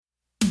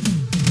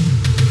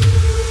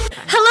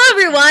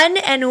everyone,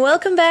 and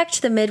welcome back to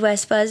the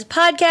Midwest Buzz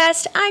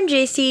podcast. I'm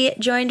JC,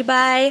 joined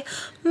by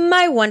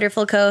my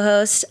wonderful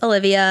co-host,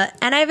 Olivia,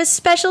 and I have a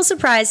special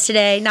surprise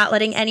today, not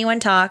letting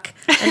anyone talk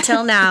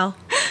until now.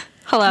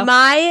 Hello.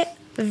 My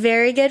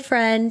very good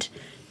friend,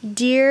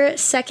 dear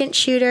second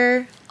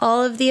shooter,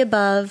 all of the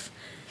above,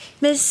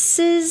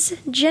 Mrs.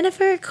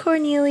 Jennifer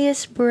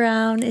Cornelius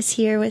Brown is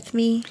here with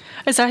me.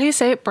 Is that how you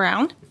say it,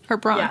 Brown or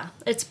Braun? Yeah,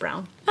 it's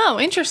Brown. Oh,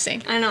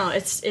 interesting. I know,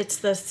 it's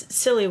the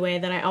silly way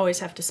that I always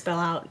have to spell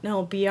out.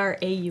 No,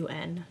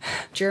 Braun.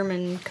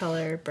 German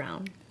color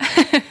brown.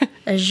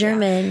 A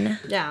German.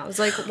 Yeah, I was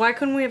like, why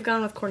couldn't we have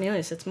gone with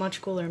Cornelius? It's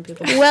much cooler and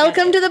people...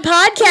 Welcome to the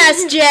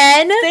podcast,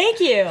 Jen.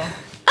 Thank you.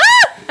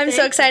 I'm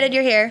so excited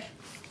you're here.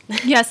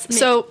 Yes,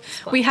 so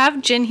we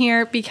have Jen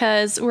here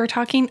because we're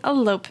talking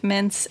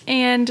elopements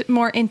and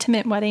more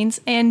intimate weddings,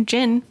 and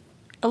Jen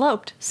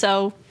eloped,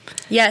 so...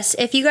 Yes,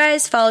 if you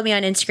guys follow me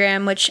on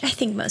Instagram, which I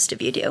think most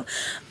of you do,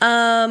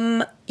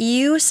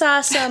 you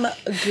saw some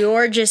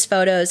gorgeous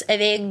photos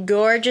of a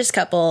gorgeous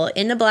couple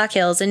in the Black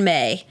Hills in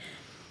May,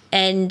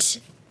 and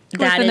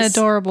that with an is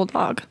adorable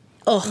dog.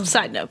 Oh,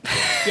 Side note.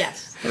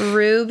 Yes.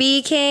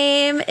 Ruby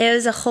came. It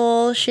was a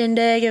whole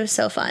shindig. It was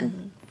so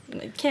fun.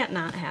 Can't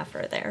not have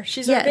her there.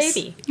 She's Yes, our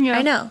baby. Yeah.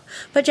 I know.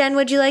 But Jen,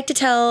 would you like to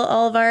tell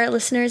all of our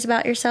listeners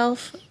about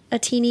yourself?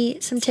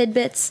 Some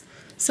tidbits,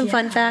 some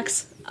fun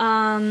facts.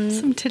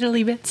 Some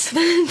tiddly bits.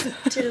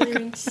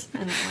 Tiddlywinks. I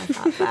don't know why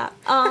I thought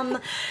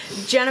that.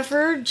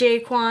 Jennifer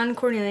Jaquan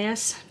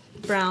Cornelius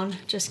Brown.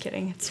 Just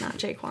kidding. It's not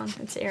Jaquan.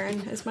 It's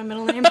Aaron is my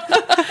middle name.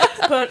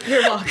 But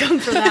you're welcome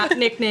for that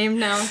nickname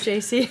now,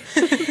 JC.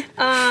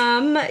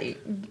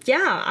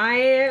 Yeah,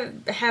 I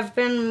have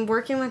been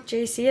working with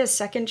JC as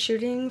second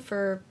shooting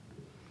for,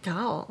 I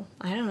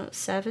don't know,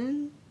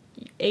 7,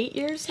 8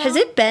 years now? Has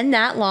it been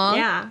that long?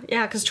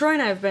 Yeah, because Troy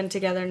and I have been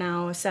together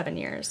now 7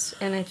 years.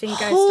 And I think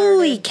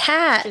Holy I started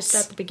cats. just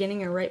at the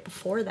beginning or right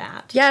before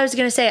that. Yeah, I was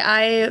going to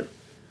say,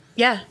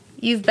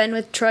 you've been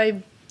with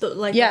Troy.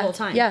 The whole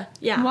time. Yeah.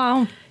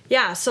 Wow.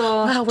 Yeah,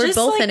 so... Wow, we're just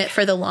both in it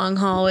for the long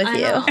haul with I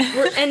you. know.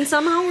 And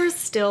somehow we're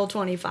still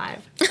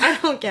 25. I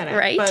don't get it.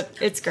 Right? But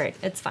it's great.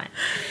 It's fine.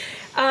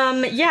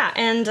 Yeah,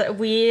 and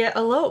we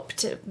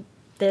eloped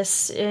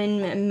this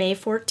in May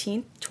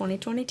 14th,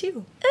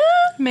 2022.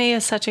 May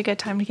is such a good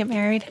time to get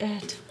married.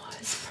 It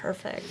was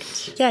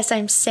perfect. Yes,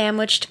 I'm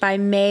sandwiched by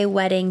May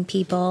wedding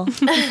people.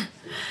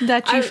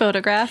 That you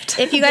photographed.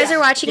 If you guys Yeah, are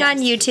watching yes.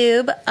 on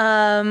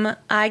YouTube,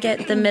 I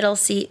get the middle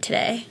seat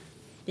today.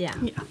 Yeah.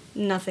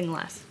 Nothing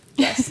less.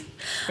 Yes.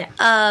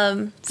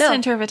 Yeah.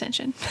 Center of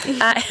attention.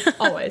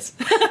 Always.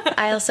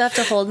 I also have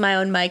to hold my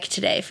own mic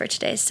today for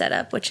today's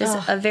setup, which is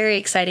a very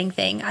exciting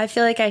thing. I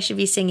feel like I should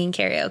be singing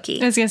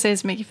karaoke. I was going to say,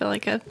 does it make you feel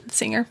like a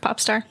singer, pop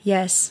star?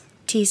 Yes.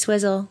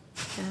 T-Swizzle.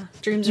 Yeah.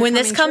 Dreams are When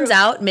this coming comes true.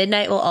 out,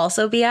 Midnight will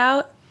also be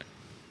out.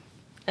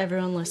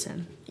 Everyone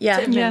listen. Yeah.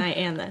 To Midnight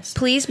and this.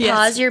 Please Yes.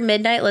 pause your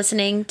midnight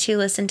listening to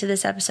listen to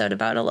this episode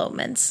about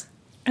elopements.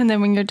 And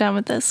then when you're done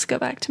with this, go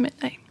back to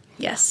midnight.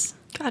 Yes.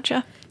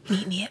 Gotcha.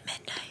 Meet me at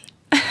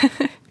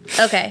midnight.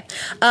 Okay.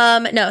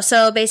 No,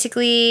 so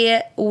basically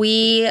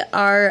we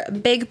are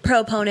big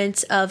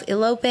proponents of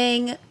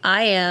eloping.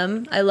 I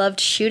am. I loved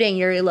shooting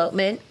your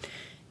elopement.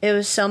 It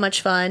was so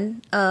much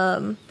fun.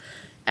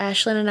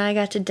 Ashlyn and I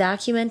got to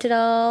document it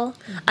all.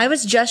 I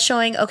was just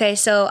showing,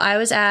 so I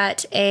was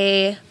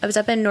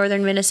up in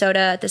northern Minnesota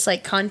at this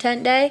like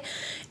content day,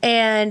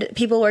 and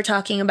people were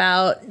talking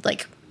about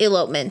like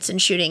elopements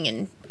and shooting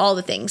and all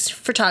the things,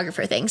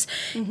 photographer things.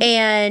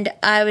 And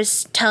I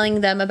was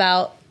telling them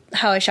about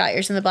how I shot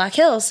yours in the Black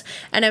Hills,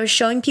 and I was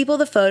showing people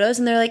the photos,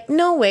 and they're like,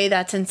 no way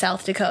that's in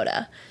South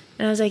Dakota.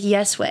 And I was like,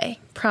 yes way,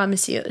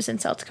 promise you it was in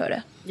South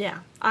Dakota. Yeah.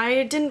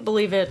 I didn't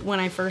believe it when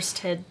I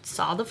first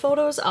saw the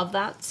photos of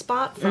that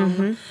spot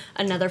from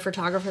another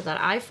photographer that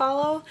I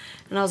follow.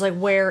 And I was like,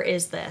 where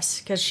is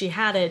this? Because she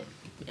had it,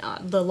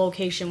 the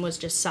location was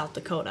just South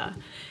Dakota.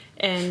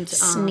 And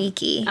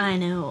Sneaky. I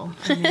know.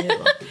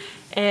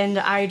 And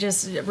I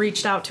just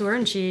reached out to her,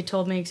 and she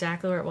told me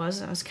exactly where it was.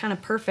 And it was kind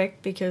of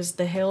perfect because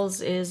the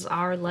hills is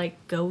our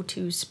like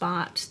go-to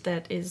spot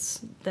that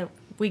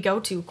we go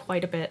to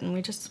quite a bit, and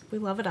we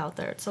love it out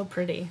there. It's so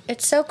pretty.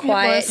 It's so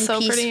quiet and so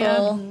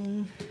peaceful.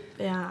 pretty,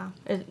 Yeah,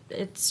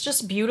 it's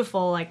just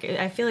beautiful. Like,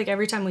 I feel like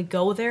every time we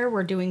go there,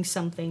 we're doing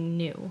something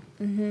new.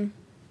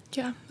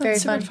 Yeah, Very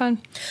that's super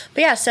fun.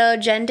 But yeah, so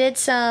Jen did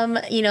some,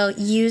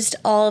 used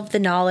all of the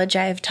knowledge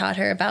I have taught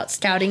her about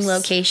scouting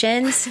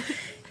locations,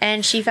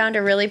 and she found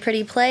a really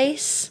pretty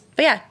place.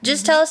 But yeah,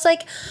 just tell us,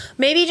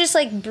 maybe just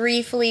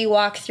briefly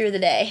walk through the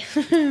day.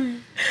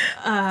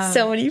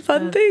 So many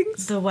fun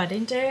things. The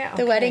wedding day?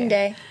 The wedding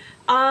day.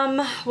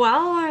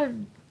 Well,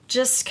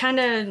 just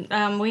kind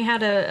of, we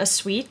had a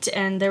suite,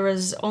 and there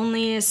was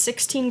only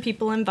 16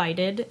 people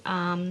invited.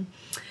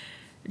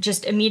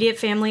 Just immediate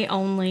family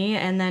only,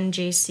 and then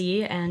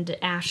JC and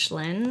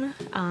Ashlyn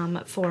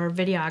for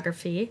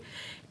videography.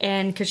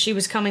 And because she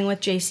was coming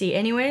with JC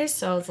anyway,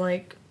 so I was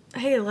like,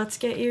 hey, let's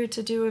get you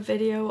to do a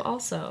video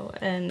also.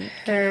 And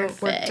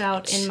it worked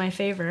out in my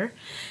favor.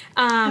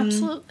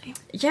 Absolutely.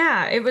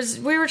 Yeah,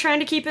 we were trying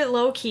to keep it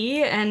low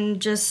key,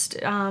 and just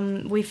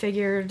we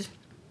figured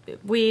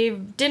we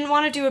didn't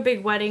want to do a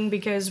big wedding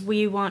because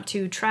we want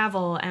to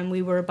travel, and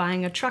we were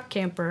buying a truck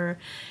camper,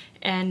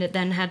 and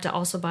then had to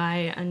also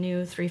buy a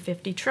new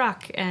 350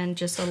 truck, and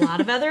just a lot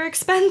of other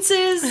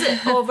expenses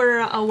over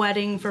a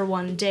wedding for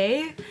one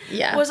day.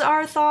 Yeah. Was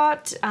our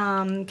thought,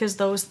 because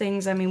those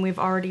things, I mean, we've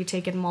already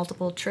taken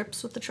multiple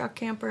trips with the truck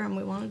camper, and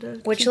we wanted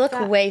to Which keep look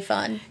that. way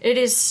fun. It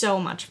is so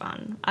much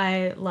fun.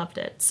 I loved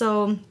it.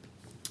 So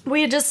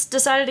we just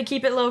decided to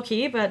keep it low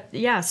key, but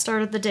yeah,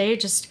 started the day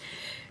just,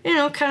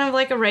 kind of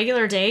like a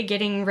regular day,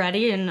 getting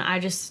ready, and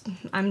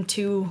I'm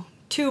too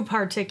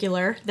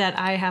particular that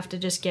I have to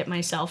just get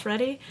myself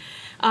ready.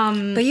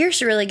 But you're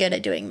really good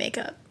at doing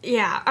makeup.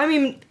 Yeah, I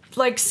mean,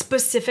 like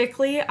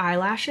specifically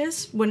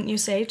eyelashes, wouldn't you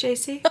say,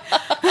 JC?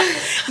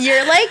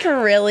 You're like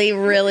really,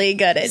 really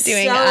good at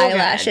doing So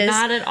eyelashes. good.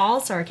 Not at all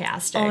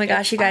sarcastic. Oh my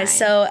gosh, It's you guys.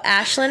 fine. So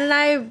Ashlyn and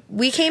I,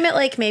 we came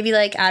at maybe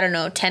I don't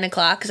know, 10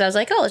 o'clock because I was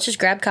like, oh, let's just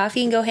grab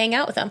coffee and go hang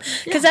out with them.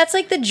 Because that's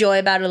the joy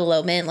about an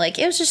elopement.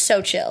 It was just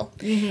so chill.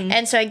 Mm-hmm.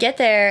 And so I get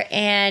there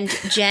and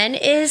Jen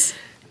is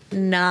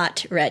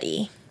not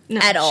ready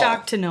at all.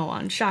 Shock to no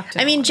one.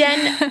 I mean,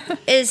 Jen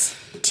is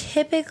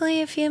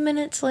typically a few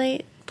minutes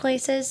late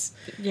places.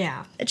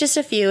 Yeah. Just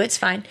a few. It's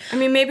fine. I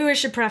mean, maybe we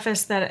should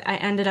preface that I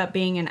ended up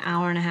being an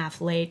hour and a half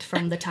late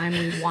from the time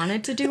we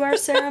wanted to do our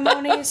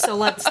ceremony. So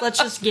let's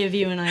just give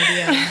you an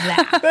idea of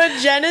that. But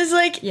Jen is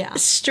Yeah.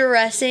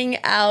 stressing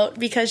out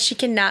because she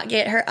cannot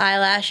get her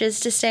eyelashes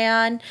to stay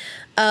on.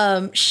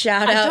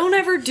 Shout I out. don't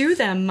ever do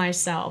them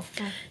myself.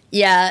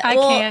 Yeah, I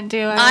can't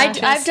do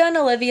eyelashes. I've done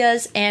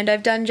Olivia's and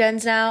I've done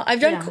Jen's now. I've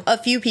done Yeah. a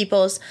few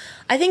people's.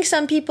 I think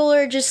some people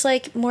are just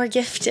more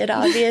gifted,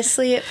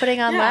 obviously, at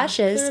putting on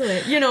lashes.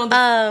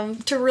 Clearly.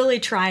 To really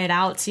try it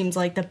out seems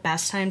like the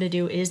best time to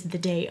do is the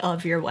day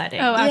of your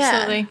wedding. Oh,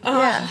 absolutely. Oh,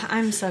 yeah.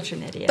 I'm such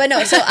an idiot. But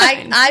no, so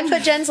I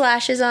put Jen's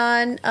lashes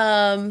on.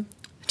 And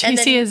TC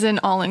then- is an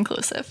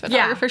all-inclusive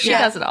photographer. She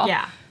does it all.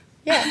 Yeah.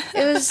 Yeah,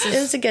 it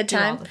was a good Do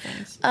all time. the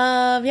things.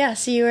 Yeah,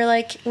 so you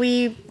were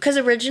because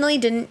originally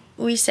didn't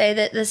we say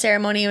that the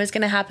ceremony was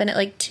going to happen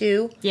at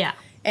 2? Yeah.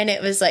 And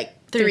it was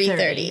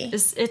 3:30.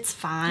 It's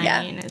fine.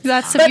 Yeah. It's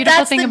That's the fine. But beautiful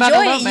that's thing the about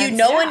joy. elopements.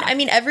 No one. Yeah. I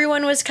mean,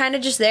 everyone was kind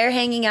of just there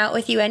hanging out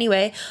with you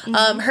anyway.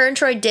 Her and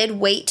Troy did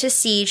wait to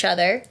see each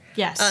other.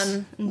 Yes.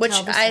 Which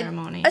until the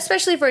ceremony.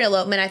 especially for an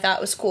elopement, I thought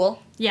was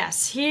cool.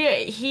 Yes,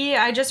 he.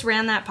 I just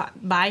ran that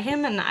by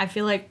him, and I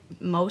feel like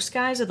most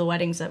guys at the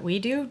weddings that we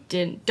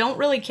don't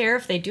really care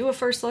if they do a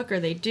first look or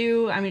they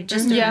do. I mean, it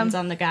just depends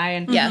on the guy.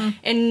 And Yeah.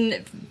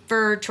 and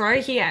for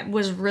Troy, he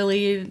was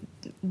really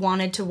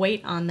wanted to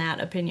wait on that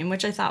opinion,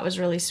 which I thought was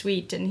really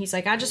sweet. And he's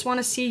like, I just want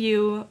to see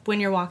you when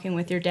you're walking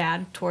with your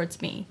dad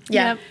towards me.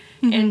 Yeah.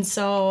 Yep. And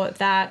so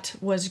that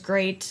was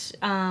great.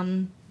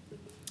 And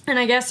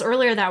I guess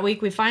earlier that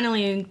week, we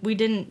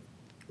didn't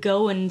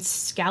go and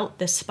scout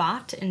the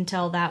spot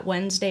until that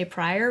Wednesday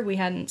prior. We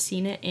hadn't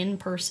seen it in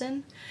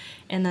person.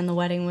 And then the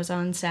wedding was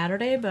on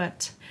Saturday,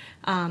 but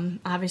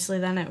obviously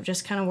then it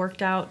just kind of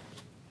worked out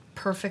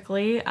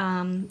perfectly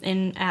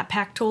at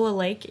Pactola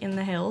Lake in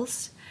the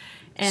hills.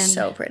 And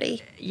So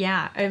pretty.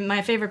 yeah, and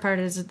my favorite part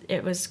is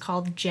it was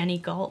called Jenny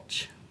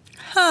Gulch.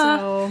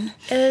 So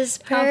It was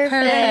perfect.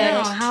 I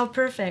know, how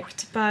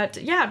perfect.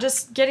 But yeah,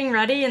 just getting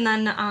ready. And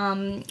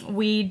then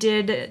we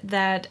did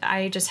that.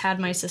 I just had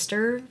my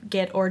sister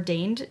get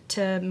ordained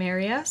to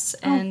marry us.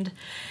 And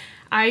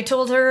I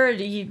told her,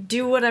 you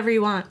do whatever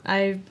you want.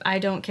 I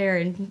don't care.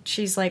 And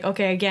she's like,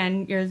 okay,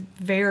 again, you're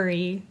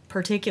very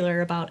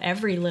particular about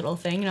every little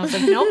thing. And I was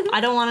like, nope,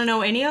 I don't want to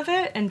know any of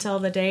it until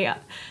the day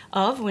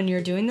of when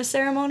you're doing the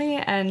ceremony.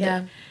 And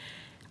Yeah.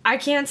 I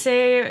can't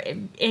say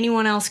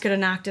anyone else could have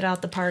knocked it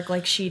out the park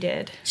like she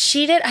did.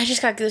 She did. I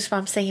just got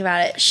goosebumps thinking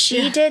about it.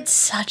 She did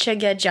such a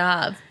good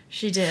job.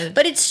 She did.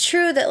 But it's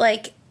true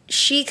that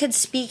she could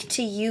speak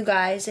to you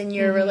guys and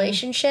your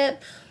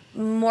relationship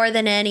more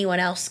than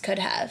anyone else could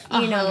have.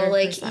 You know,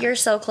 100%. you're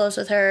so close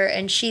with her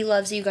and she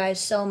loves you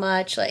guys so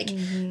much.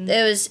 It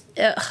was,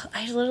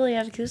 I literally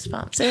have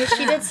goosebumps.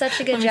 She did such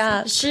a good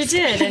job. She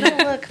did. And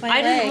Look, my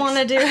I didn't legs. want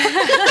to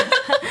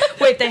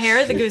do. Wait, the hair,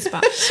 or the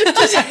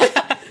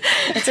goosebumps.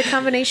 It's a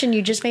combination.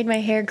 You just made my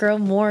hair grow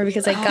more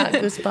because I got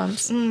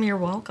goosebumps. You're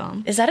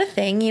welcome. Is that a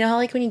thing? You know how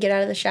when you get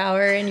out of the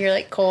shower and you're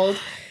cold?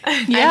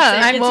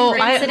 Yeah, it's well,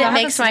 great. I, It I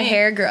makes my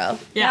hair grow.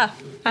 Yeah.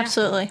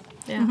 absolutely.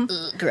 Yeah.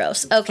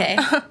 Gross. Okay.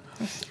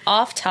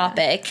 Off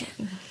topic.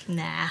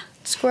 Nah.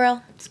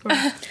 Squirrel.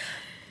 Squirrel.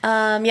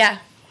 Yeah.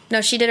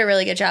 No, she did a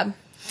really good job.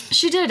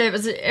 She did.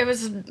 It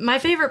was my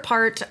favorite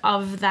part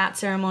of that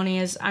ceremony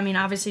is, I mean,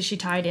 obviously she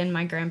tied in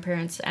my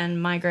grandparents,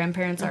 and my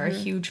grandparents are a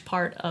huge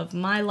part of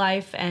my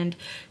life. And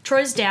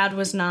Troy's dad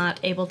was not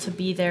able to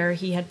be there.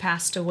 He had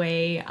passed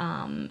away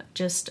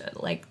just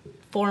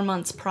 4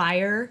 months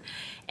prior.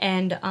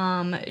 And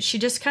she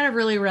just kind of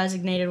really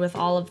resonated with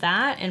all of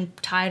that and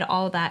tied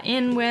all of that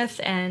in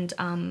with. And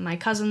my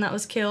cousin that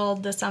was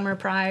killed the summer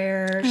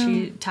prior,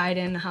 she tied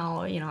in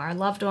how, our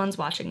loved ones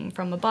watching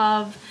from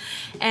above.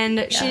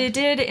 And she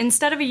did,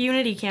 instead of a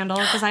unity candle,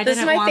 because I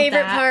didn't want that. This is my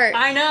favorite part.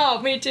 I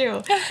know, me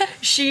too.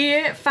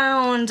 She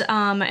found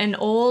an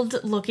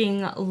old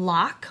looking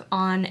lock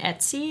on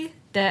Etsy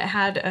that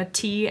had a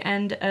T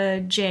and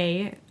a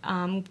J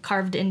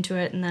carved into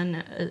it and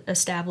then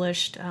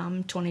established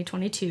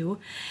 2022.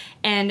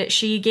 And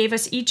she gave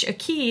us each a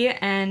key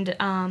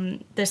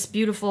and this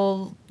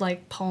beautiful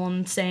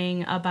poem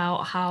saying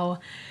about how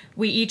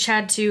we each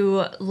had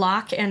to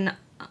lock and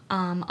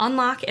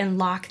unlock and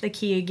lock the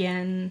key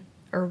again,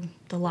 or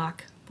the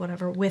lock,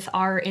 whatever, with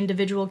our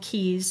individual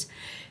keys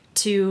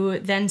to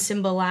then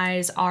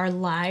symbolize our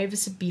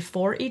lives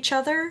before each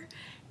other.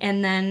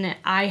 And then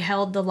I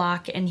held the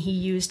lock and he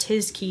used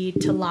his key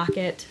to lock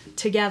it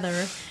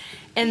together.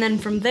 And then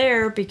from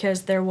there,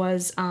 because there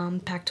was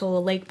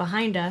Pactola Lake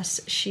behind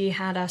us, she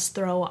had us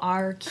throw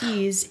our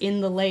keys in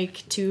the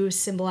lake to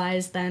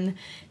symbolize then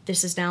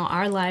this is now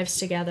our lives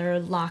together,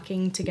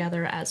 locking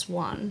together as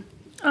one.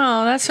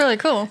 Oh, that's really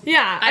cool.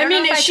 Yeah, I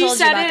mean, if she told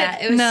said you about it.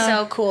 that. It was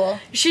so cool.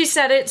 She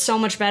said it so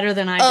much better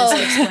than I just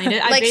explained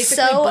it. I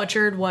basically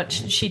butchered what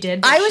she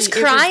did. I was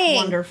crying. It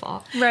was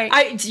wonderful. Right.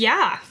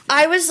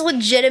 I was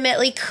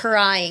legitimately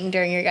crying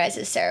during your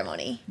guys'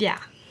 ceremony. Yeah.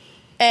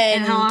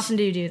 And how often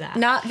do you do that?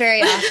 Not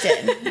very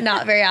often.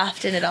 Not very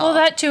often at all. Well,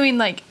 that doing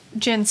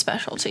Gin's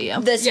special to you.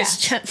 This Yeah. is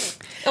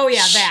just... Oh,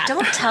 yeah, that.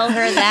 Don't tell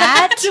her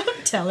that.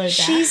 Don't tell her that.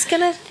 She's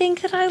gonna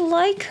think that I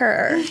like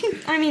her.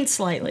 I mean,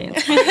 slightly.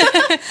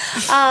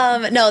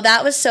 No,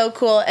 that was so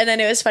cool. And then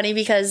it was funny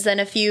because then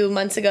a few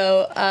months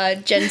ago,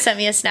 Jen sent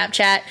me a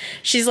Snapchat.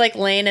 She's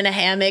laying in a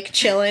hammock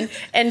chilling,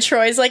 and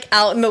Troy's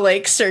out in the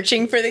lake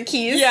searching for the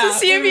keys to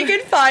see if he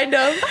could find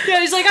them.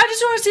 Yeah, he's like, I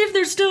just want to see if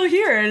they're still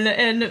here.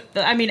 And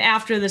I mean,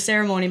 after the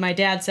ceremony, my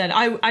dad said,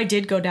 I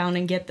did go down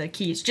and get the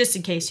keys just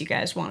in case you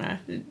guys want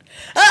to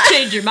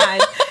change your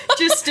mind.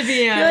 Just to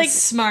be a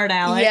smart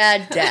aleck.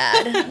 Yeah,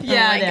 Dad.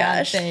 Yeah, oh my Dad,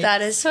 gosh, thanks.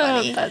 that is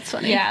funny. That's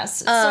funny. Yes.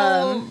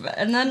 So,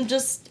 and then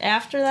just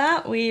after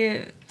that,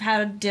 we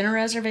had dinner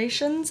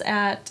reservations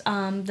at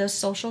the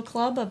social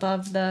club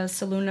above the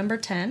saloon number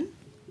 10.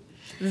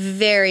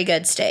 Very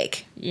good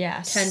steak.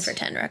 Yes. 10 for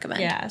 10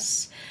 recommend.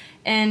 Yes.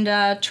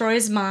 And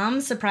Troy's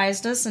mom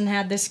surprised us and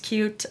had this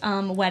cute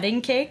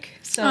wedding cake.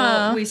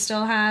 So we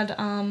still had our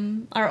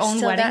own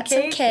Still wedding got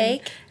some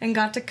cake. and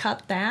got to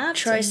cut that.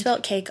 Troy and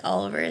spilled cake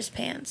all over his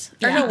pants.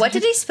 Yeah. Or no, what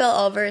did he spill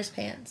all over his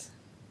pants?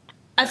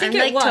 I think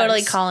I'm it was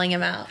totally calling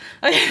him out.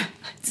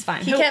 It's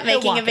fine. He kept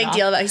making a big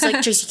deal about it. He's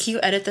like, Tracy, can you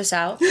edit this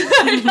out?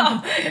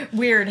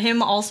 Weird.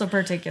 Him also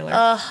particular.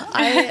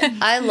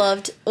 I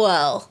loved,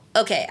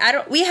 okay,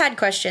 we had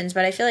questions,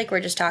 but I feel like we're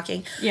just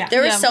talking. Yeah.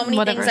 There were Yeah, so many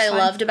whatever's things I fine.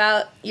 loved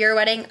about your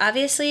wedding.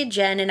 Obviously,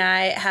 Jen and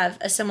I have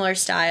a similar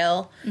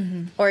style,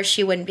 or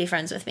she wouldn't be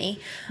friends with me.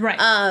 Right.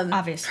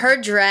 Obviously. Her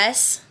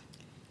dress,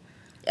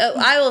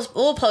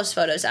 we'll post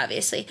photos,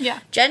 obviously. Yeah.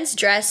 Jen's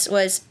dress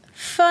was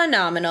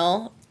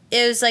phenomenal.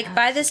 It was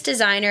by this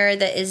designer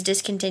that is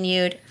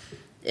discontinued.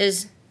 It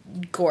was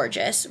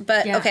gorgeous.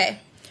 But, okay,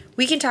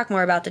 we can talk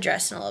more about the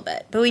dress in a little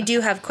bit. But we do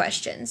have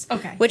questions.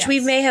 Okay, Which we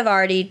yes. may have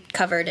already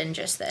covered in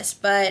just this.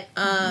 But,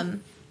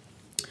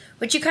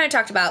 which you kind of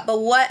talked about.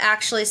 But what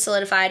actually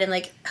solidified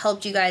and,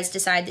 helped you guys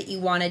decide that you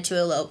wanted to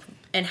elope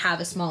and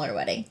have a smaller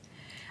wedding?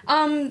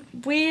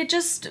 We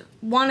just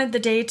wanted the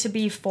day to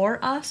be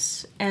for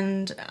us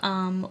and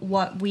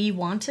what we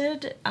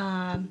wanted.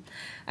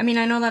 I mean,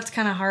 I know that's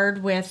kind of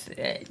hard with,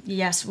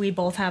 yes, we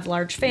both have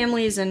large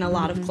families and a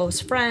lot of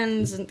close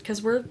friends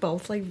because we're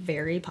both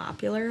very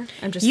popular.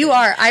 I'm just You kidding.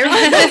 are. I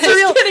remember for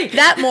real.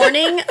 That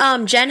morning,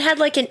 Jen had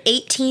an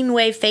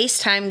 18-way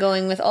FaceTime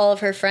going with all of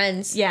her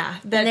friends. Yeah,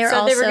 that they're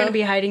said they were also- going to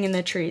be hiding in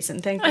the trees,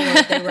 and thank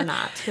God they were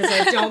not because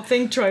I don't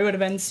think Troy would have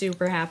been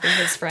super happy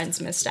his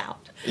friends missed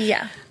out.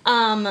 Yeah.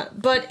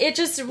 But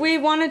we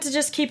wanted to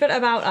just keep it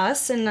about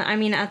us, and I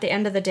mean, at the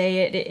end of the day,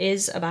 it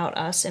is about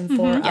us and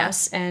for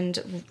us,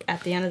 and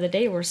at the end of the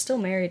day, we're still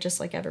married just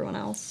like everyone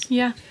else.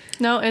 Yeah.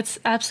 No, it's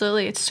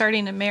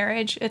starting a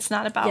marriage. It's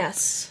not about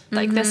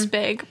this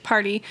big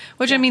party,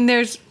 which I mean,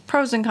 there's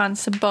pros and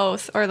cons to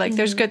both, or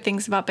there's good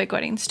things about big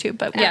weddings too,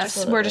 but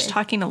we're just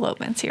talking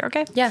elopements here,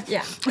 okay? Yeah.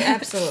 Yeah,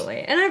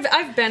 absolutely. And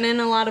I've been in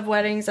a lot of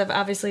weddings. I've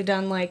obviously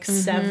done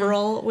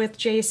several with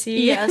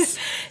JC. Yes.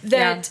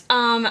 That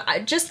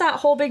just that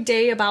whole big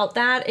day about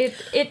that,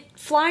 it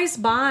flies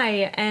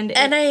by and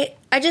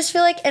I just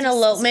feel like an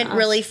elopement us.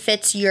 really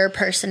fits your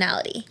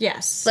personality.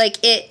 yes.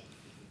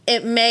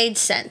 It made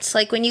sense.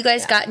 When you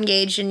guys got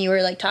engaged and you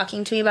were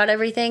talking to me about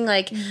everything,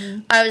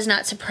 I was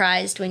not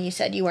surprised when you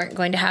said you weren't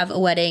going to have a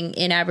wedding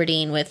in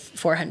Aberdeen with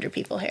 400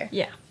 people here.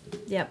 Yeah.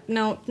 Yep.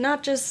 No,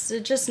 not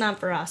just not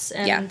for us.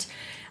 And Yeah.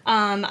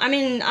 I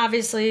mean,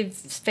 obviously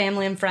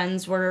family and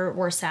friends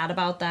were sad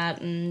about that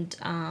and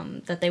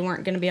that they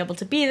weren't going to be able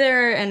to be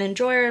there and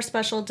enjoy our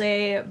special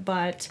day,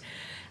 but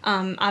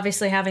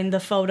obviously having the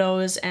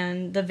photos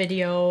and the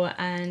video,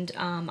 and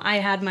I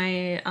had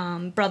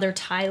my brother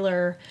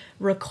Tyler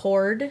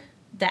record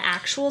the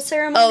actual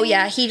ceremony. Oh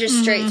yeah, he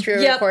just straight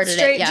through recorded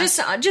it.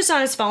 Yeah, just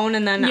on his phone,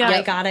 and then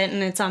I got it,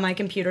 and it's on my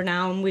computer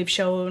now, and we've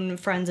shown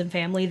friends and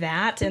family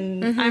that,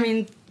 and I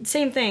mean,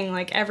 same thing.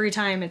 Like every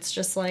time, it's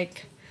just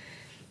like,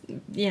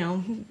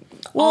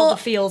 all the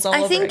feels all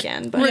over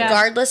again. But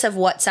regardless of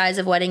what size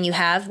of wedding you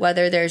have,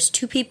 whether there's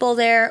 2 people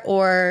there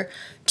or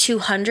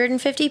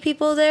 250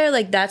 people there,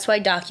 like that's why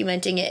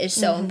documenting it is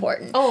so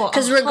important. Oh,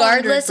 because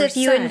regardless if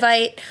you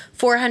invite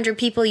 400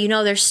 people,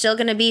 there's still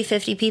going to be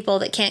 50 people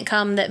that can't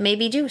come that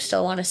maybe do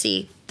still want to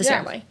see the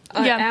ceremony.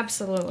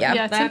 Absolutely.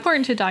 Yeah, it's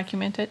important to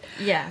document it.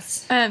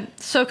 Yes.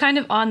 So kind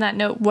of on that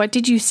note, what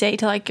did you say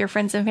to like your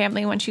friends and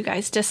family once you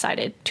guys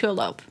decided to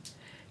elope?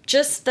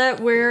 Just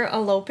that we're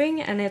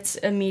eloping and it's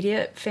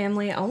immediate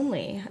family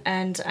only.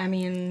 And I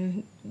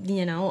mean,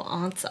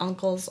 aunts,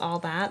 uncles, all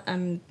that.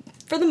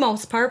 For the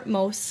most part,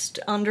 most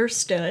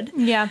understood.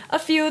 Yeah. A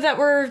few that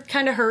were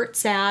kind of hurt,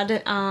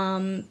 sad,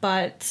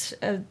 but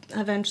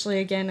eventually,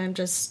 again, I'm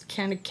just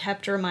kind of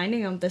kept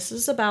reminding them, this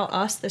is about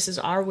us, this is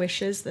our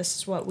wishes, this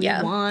is what we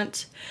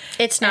want.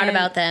 It's not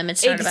about them,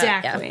 it's not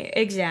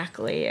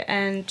Exactly.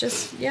 And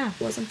just,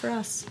 wasn't for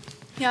us.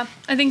 Yeah,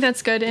 I think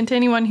that's good. And to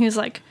anyone who's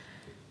like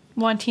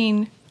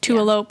wanting to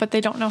elope, but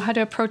they don't know how to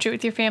approach it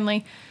with your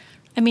family,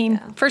 I mean,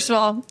 first of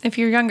all, if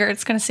you're younger,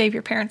 it's going to save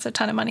your parents a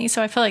ton of money,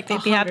 so I feel like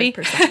they'd be happy.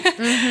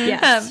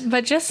 Yes.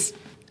 But just,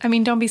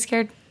 don't be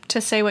scared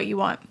to say what you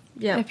want.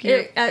 Yeah,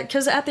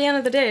 because at the end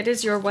of the day, it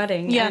is your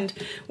wedding, and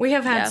we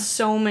have had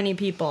so many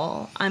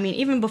people, I mean,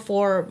 even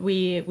before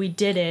we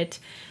did it,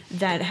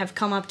 that have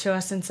come up to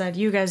us and said,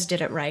 you guys did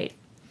it right.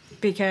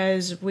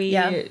 Because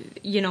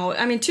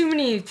too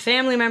many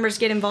family members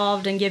get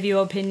involved and give you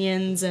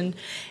opinions, and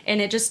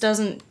it just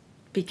doesn't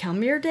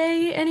become your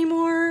day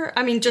anymore.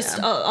 I mean, just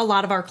a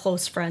lot of our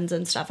close friends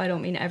and stuff. I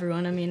don't mean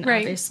everyone. I mean,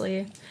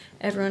 obviously,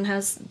 everyone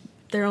has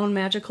their own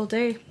magical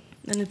day,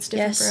 and it's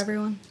different for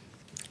everyone.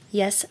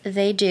 Yes,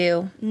 they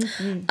do.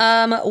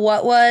 Mm-hmm.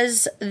 What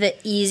was the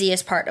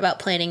easiest part about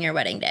planning your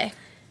wedding day?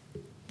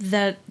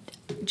 That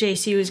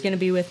JC was going to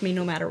be with me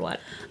no matter what.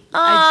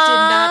 I did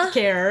not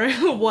care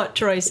what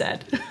Troy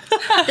said.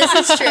 This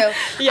is true.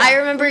 I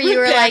remember you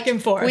were like,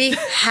 we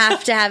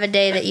have to have a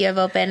day that you have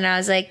open. And I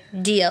was like,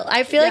 deal.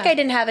 I feel like I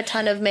didn't have a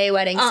ton of May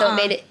weddings, so it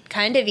made it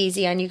kind of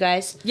easy on you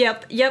guys.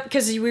 Yep,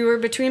 because we were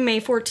between May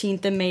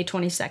 14th and May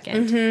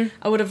 22nd. Mm-hmm.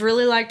 I would have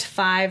really liked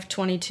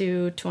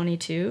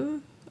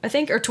 5/22/22. I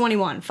think, or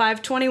 21.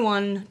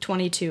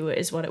 5/21/22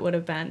 is what it would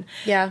have been.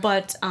 Yeah.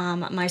 But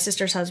my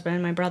sister's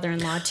husband, my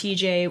brother-in-law,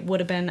 TJ, would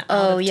have been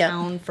out of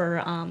town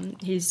for,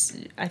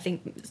 he's, I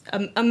think,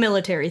 a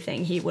military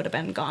thing he would have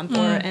been gone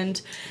for.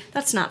 And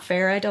that's not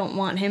fair. I don't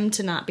want him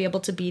to not be able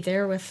to be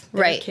there with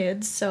the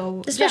kids.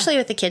 So especially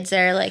with the kids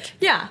there, like,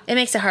 it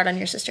makes it hard on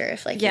your sister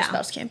if, like, your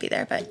spouse can't be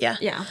there. But,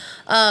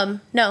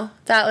 no,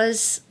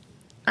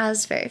 I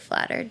was very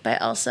flattered,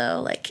 but also,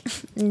 like,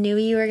 knew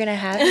you were going to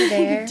have me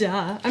there.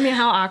 Duh. I mean,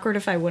 how awkward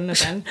if I wouldn't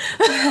have been.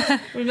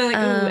 We'd be like,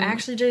 ooh,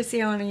 actually,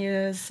 JC, I want to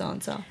use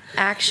so-and-so.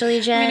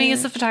 Actually, Jen. Meaning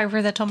it's the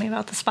photographer that told me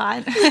about the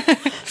spot.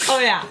 Oh,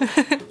 yeah.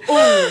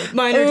 Ooh,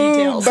 minor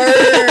details.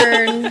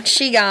 Burn.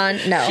 She gone.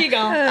 No. She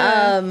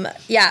gone.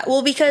 Yeah,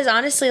 well, because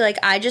honestly, like,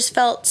 I just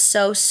felt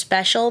so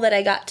special that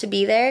I got to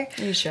be there.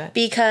 You should.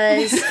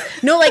 Because,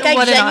 no, like,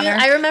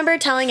 I remember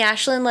telling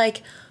Ashlyn,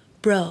 like,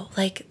 bro,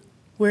 like,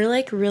 we're,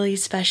 like, really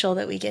special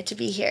that we get to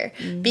be here.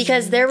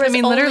 Because there was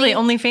literally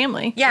only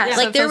family. Yeah, so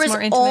like, there was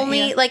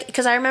only, like,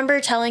 because I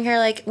remember telling her,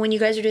 like, when you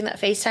guys were doing that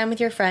FaceTime with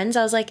your friends,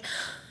 I was like,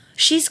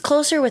 she's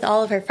closer with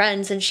all of her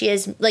friends than she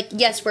is, like,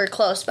 yes, we're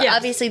close, but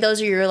obviously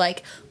those are your,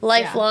 like,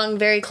 lifelong,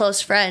 very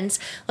close friends.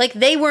 Like,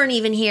 they weren't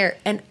even here,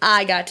 and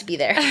I got to be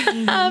there.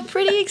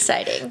 Pretty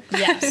exciting.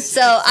 Yes.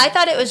 So I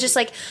thought it was just,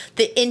 like,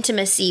 the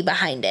intimacy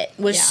behind it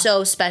was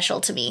so special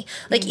to me.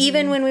 Like,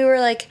 even when we were,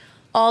 like,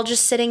 all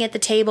just sitting at the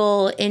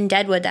table in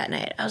Deadwood that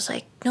night, I was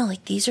like, no,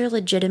 like, these are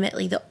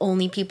legitimately the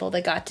only people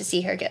that got to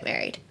see her get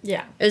married.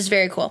 Yeah. It was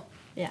very cool.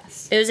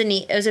 Yes. It was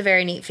a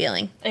very neat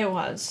feeling. It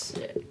was.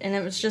 And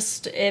it was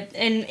just, and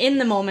in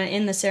the moment,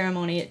 in the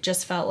ceremony, it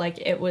just felt like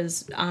it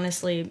was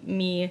honestly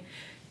me,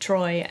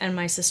 Troy, and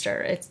my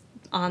sister. It's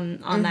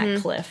on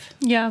that cliff.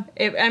 Yeah.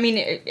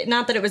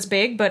 Not that it was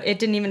big, but it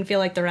didn't even feel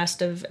like the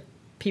rest of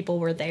people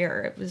were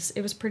there.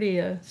 It was pretty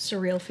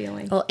surreal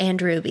feeling. Well,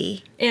 and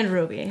Ruby. And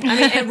Ruby.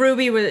 And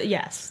Ruby was,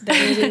 yes.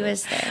 Ruby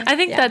was there. I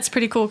think that's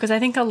pretty cool because I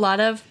think a lot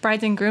of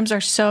brides and grooms are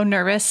so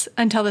nervous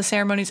until the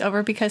ceremony's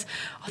over because,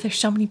 there's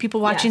so many people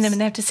watching them and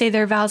they have to say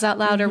their vows out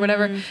loud or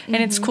whatever. And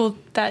it's cool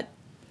that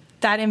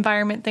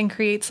environment then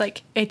creates,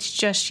 like, it's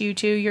just you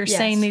two. You're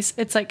saying these,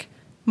 it's like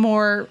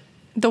more,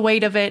 the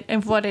weight of it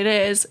and what it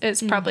is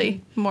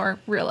probably more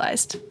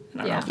realized. I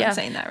don't know if I'm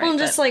saying that right. Well,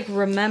 just like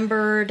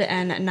remembered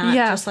and not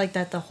just like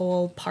that the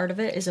whole part of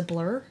it is a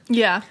blur.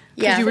 Yeah.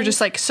 Because you were just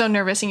like so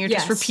nervous and you're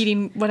just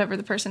repeating whatever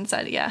the person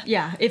said. Yeah.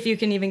 Yeah. If you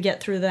can even get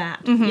through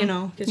that,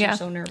 because you're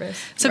so nervous.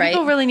 So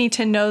people really need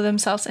to know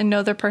themselves and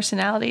know their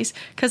personalities.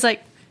 Because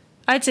like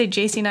I'd say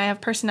JC and I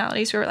have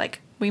personalities where we're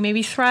like, we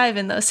maybe thrive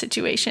in those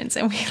situations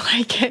and we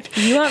like it.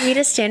 You want me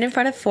to stand in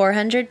front of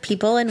 400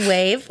 people and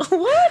wave?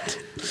 What?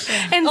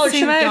 And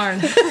darn.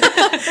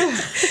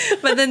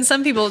 But then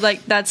some people,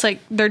 like, that's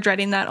like, they're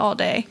dreading that all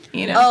day,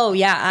 you know? Oh,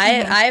 yeah.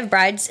 I have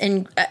brides,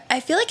 and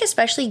I feel like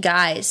especially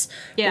guys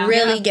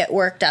really get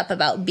worked up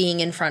about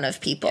being in front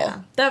of people.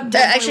 Yeah.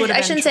 I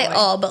shouldn't say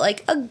all, but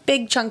like a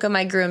big chunk of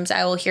my grooms,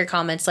 I will hear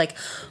comments like,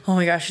 oh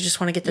my gosh, I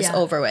just want to get this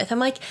over with. I'm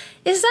like,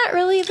 is that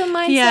really the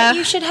mindset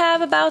you should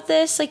have about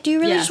this? Like, do you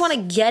really just want to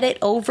get it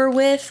over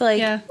with? Like,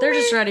 they're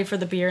just ready for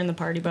the beer and the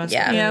party bus.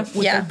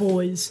 With their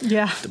boys.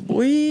 Yeah. The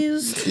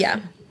boys. Yeah.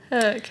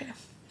 Okay.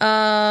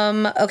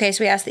 Okay,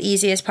 so we asked the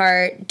easiest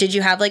part. Did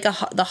you have like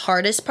the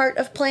hardest part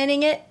of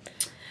planning it?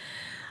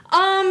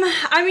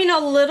 I mean, a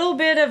little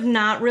bit of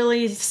not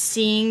really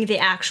seeing the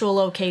actual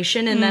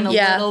location, and then a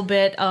little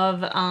bit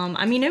of,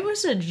 I mean, it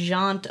was a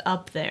jaunt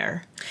up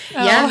there.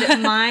 Yeah.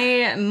 And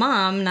my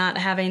mom not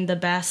having the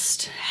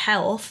best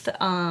health,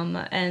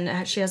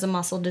 and she has a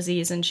muscle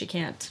disease and she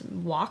can't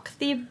walk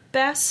the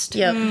best.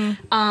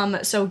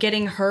 Yep. So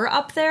getting her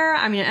up there,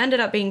 I mean, it ended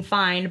up being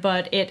fine,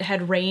 but it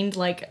had rained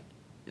like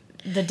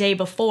the day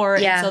before,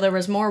 and so there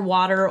was more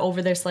water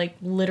over this like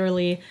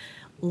literally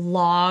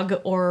log,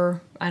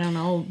 or I don't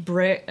know,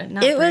 brick.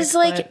 It was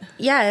like,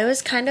 it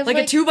was kind of like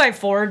a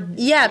 2x4.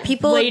 Yeah,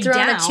 people had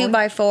thrown a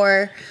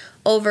 2x4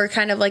 over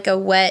kind of like a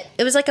wet.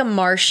 It was like a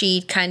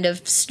marshy kind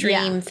of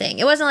stream thing.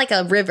 It wasn't like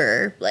a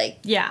river, like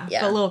a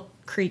little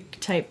creek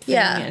type thing.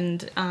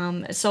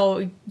 And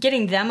so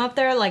getting them up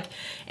there, like,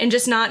 and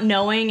just not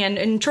knowing,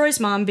 and Troy's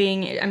mom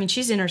being, I mean,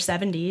 she's in her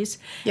 70s.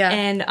 Yeah.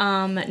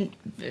 And,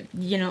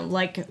 you know,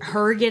 like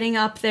her getting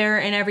up there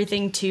and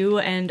everything too,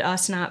 and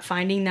us not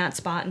finding that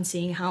spot and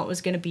seeing how it was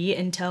going to be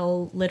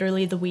until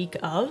literally the week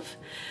of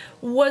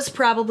was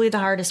probably the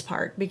hardest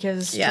part,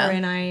 because Troy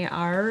and I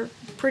are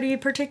pretty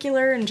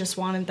particular and just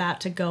wanted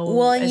that to go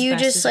well, and as you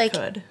best just as like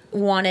it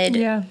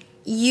could.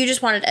 You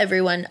just wanted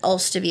everyone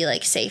else to be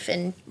like safe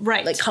and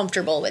like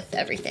comfortable with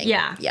everything.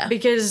 Yeah.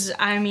 Because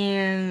I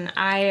mean,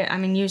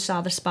 you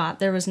saw the spot.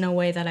 There was no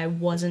way that I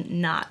wasn't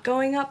not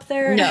going up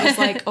there. No. It was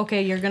like,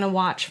 okay, you're gonna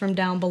watch from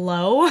down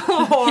below,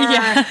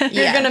 or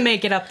you're gonna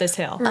make it up this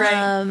hill. Right.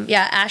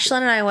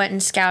 Ashlyn and I went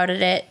and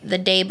scouted it the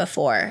day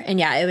before,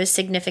 and it was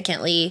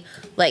significantly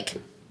like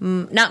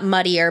not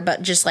muddier,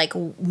 but just like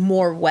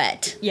more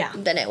wet.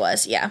 Than it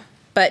was. Yeah.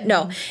 But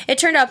no, it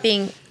turned out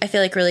being, I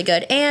feel like, really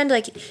good. And,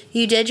 like,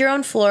 you did your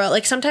own floral.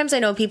 Like, sometimes I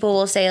know people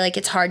will say, like,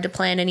 it's hard to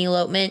plan an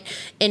elopement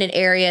in an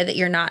area that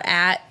you're not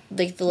at.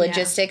 Like, the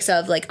logistics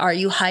of, like, are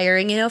you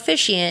hiring an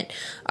officiant?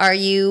 Are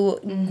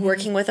you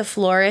working with a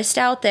florist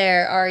out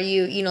there? Are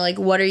you, you know, like,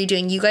 what are you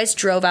doing? You guys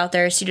drove out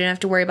there, so you didn't have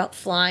to worry about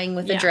flying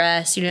with a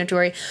dress. You didn't have to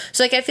worry.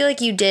 So, like, I feel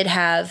like you did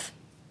have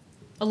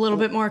a little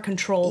bit more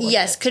control.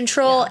 Yes,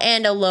 control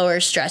and a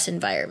lower stress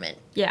environment.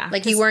 Yeah.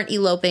 Like, you weren't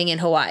eloping in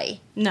Hawaii.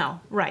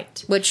 No,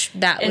 right. Which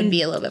that would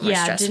be a little bit more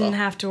stressful. Didn't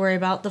have to worry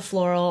about the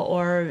floral,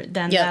 or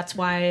then that's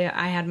why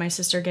I had my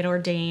sister get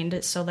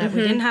ordained, so that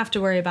we didn't have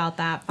to worry about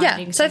that.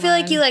 So I feel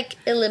like you like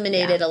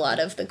eliminated a lot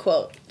of the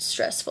quote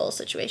stressful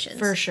situations.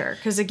 For sure,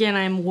 because again,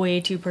 I'm way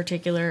too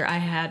particular. I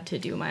had to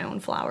do my own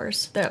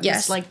flowers. That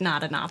was like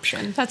not an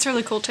option. That's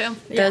really cool too.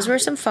 Those were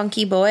some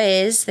funky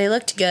boys. They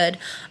looked good.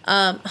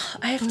 I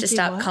have to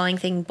stop calling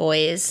things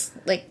boys,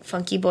 like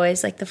funky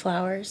boys, like the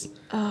flowers.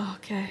 Oh,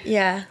 okay.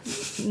 Yeah.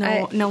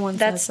 No one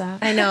says that.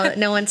 I know,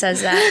 no one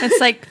says that.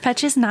 It's like,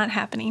 fetch is not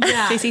happening.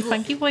 Yeah. JC,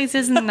 funky boys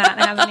is not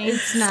happening.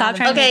 Stop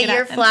trying to make it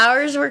your happen.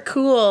 Flowers were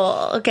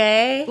cool,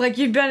 okay? Like,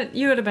 you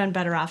would have been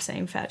better off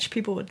saying fetch.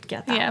 People would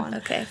get that one.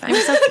 Okay, fine.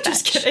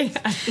 Just kidding.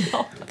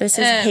 This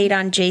is hate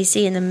on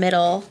JC in the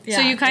middle. Yeah,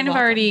 so you kind of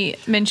already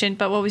mentioned,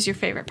 but what was your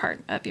favorite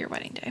part of your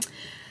wedding day?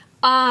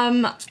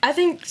 I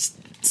think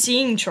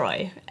seeing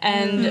Troy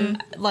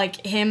and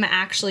like him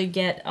actually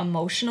get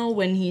emotional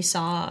when he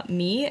saw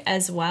me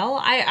as well.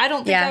 I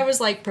don't think I was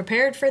like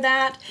prepared for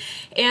that.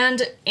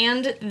 And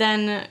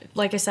then,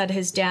 like I said,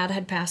 his dad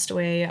had passed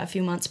away a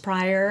few months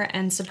prior,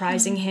 and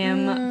surprising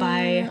him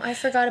by... I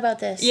forgot about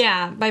this.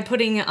 Yeah, by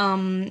putting...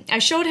 I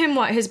showed him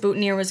what his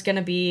boutonniere was going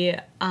to be,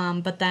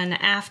 but then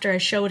after I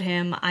showed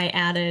him, I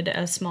added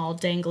a small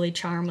dangly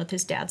charm with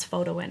his dad's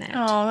photo in it.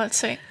 Oh, that's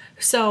sweet.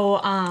 So,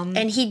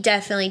 and he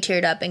definitely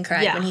teared up and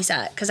cried when he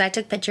saw it, because I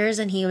took pictures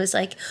and he was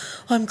like,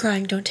 "Oh, I'm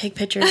crying, don't take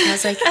pictures." And I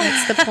was like,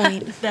 "That's the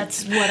point.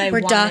 That's what We're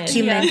wanted.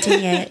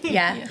 documenting it."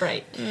 Yeah,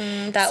 right.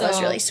 That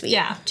was really sweet.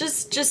 Yeah,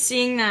 just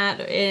seeing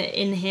that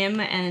in him,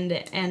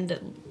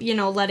 and you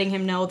know, letting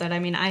him know that, I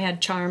mean, I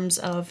had charms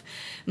of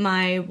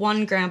my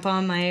one grandpa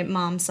on my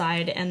mom's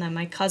side, and then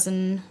my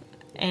cousin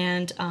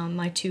and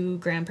my two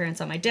grandparents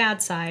on my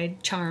dad's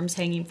side, charms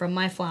hanging from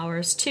my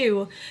flowers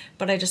too,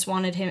 but I just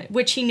wanted him,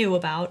 which he knew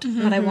about,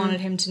 but I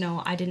wanted him to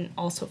know I didn't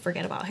also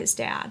forget about his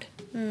dad.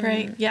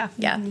 Right, yeah.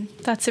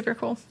 That's super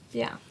cool.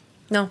 Yeah.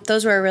 No,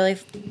 those were really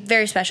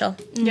very special.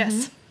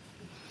 Yes.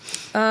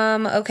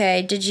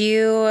 Okay, did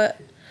you...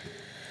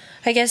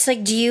 I guess,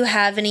 like, do you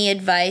have any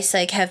advice?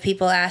 Like, have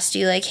people asked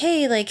you, like,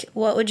 hey, like,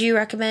 what would you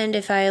recommend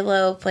if I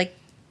elope? Like,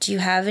 do you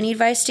have any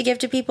advice to give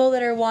to people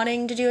that are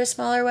wanting to do a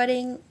smaller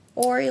wedding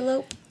or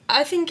elope?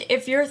 I think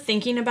if you're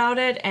thinking about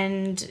it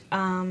and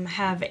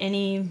have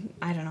any,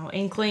 I don't know,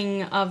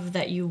 inkling of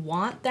that you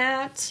want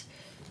that,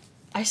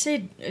 I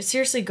say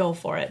seriously go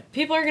for it.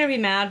 People are going to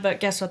be mad, but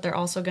guess what? They're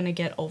also going to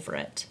get over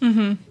it.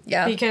 Mm-hmm.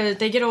 Yeah. Because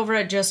they get over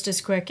it just as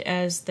quick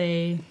as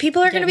they...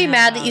 People are going to be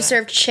mad that you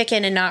served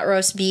chicken and not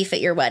roast beef at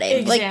your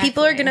wedding. Exactly. Like,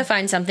 people are going to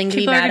find something to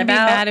be mad about. People are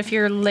going to be mad if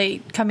you're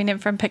late coming in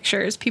from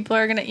pictures. People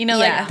are going to,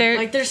 like...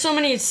 there's so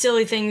many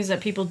silly things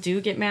that people do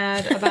get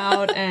mad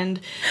about, and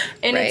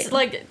right. It's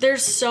like,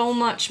 there's so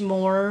much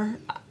more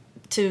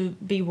to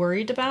be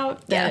worried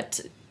about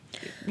that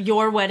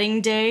your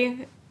wedding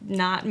day...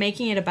 not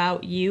making it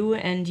about you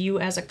and you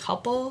as a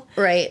couple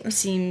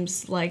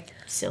seems like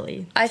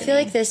silly. I feel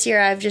like this year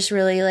I've just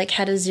really like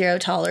had a zero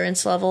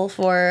tolerance level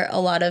for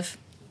a lot of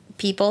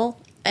people.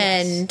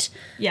 And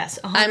yes,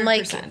 100%. I'm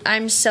like,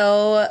 I'm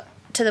so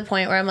to the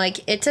point where I'm like,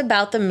 it's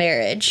about the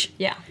marriage.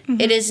 Yeah.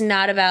 Mm-hmm. It is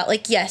not about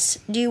like, yes,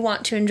 do you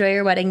want to enjoy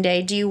your wedding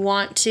day? Do you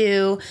want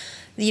to,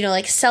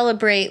 like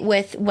celebrate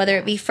with whether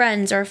it be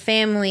friends or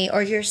family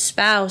or your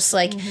spouse?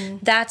 Like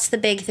that's the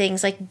big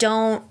things. Like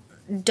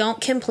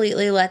don't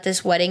completely let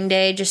this wedding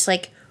day just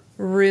like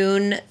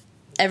ruin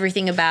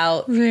everything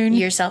about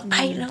yourself.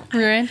 I know.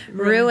 Ruin.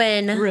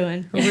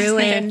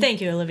 Thank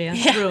you, Olivia.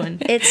 Yeah. Ruin.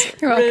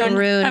 It's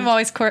ruin. I'm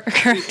always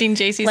correcting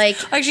JC. Like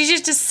she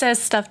just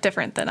says stuff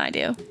different than I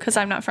do because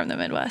I'm not from the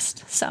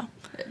Midwest. So,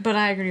 but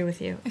I agree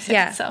with you.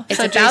 Yeah. So it's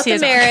about the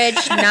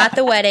marriage, not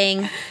the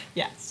wedding.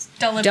 Yes.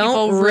 Don't let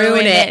people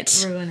ruin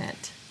it. Ruin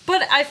it.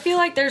 But I feel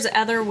like there's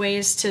other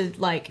ways to,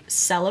 like,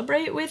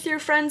 celebrate with your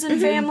friends and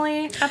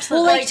family. Absolutely.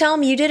 Well, like, tell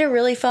them you did a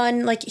really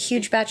fun, like,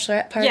 huge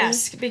bachelorette party.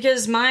 Yes,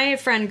 because my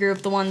friend group,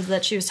 the ones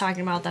that she was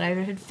talking about that I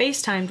had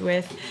FaceTimed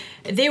with,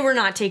 they were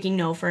not taking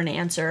no for an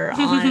answer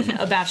on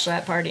a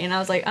bachelorette party. And I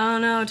was like, oh,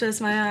 no,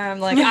 twist my arm.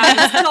 Like, I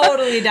was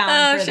totally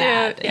down for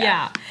that.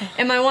 Yeah.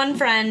 And my one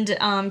friend,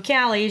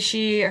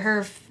 Callie,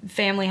 her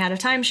family had a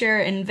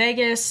timeshare in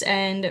Vegas,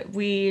 and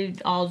we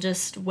all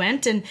just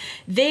went, and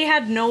they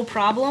had no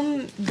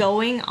problem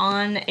going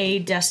on a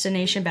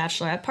destination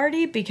bachelorette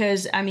party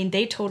because, I mean,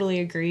 they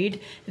totally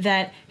agreed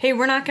that, hey,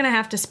 we're not going to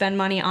have to spend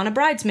money on a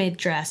bridesmaid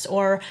dress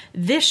or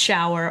this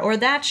shower or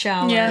that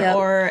shower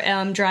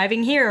or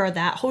driving here or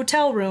that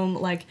hotel room.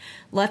 Like,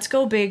 let's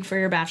go big for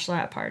your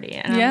bachelorette party.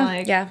 And I'm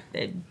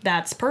like,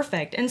 that's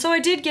perfect. And so I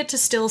did get to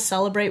still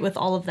celebrate with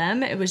all of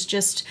them. It was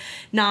just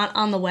not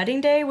on the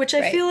wedding day, which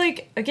I feel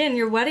like, again,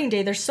 your wedding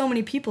day, there's so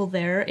many people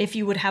there, if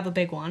you would have a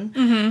big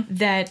one,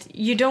 that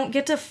you don't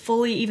get to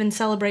fully even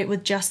celebrate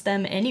with just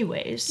them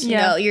anyways.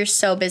 Yeah. No, you're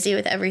so busy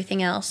with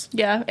everything else.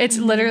 Yeah, it's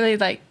literally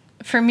like,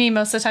 for me,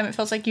 most of the time it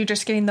feels like you're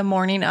just getting the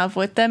morning of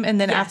with them,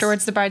 and then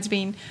afterwards the bride's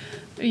being...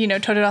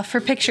 toted off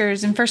for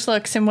pictures and first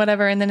looks and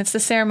whatever, and then it's the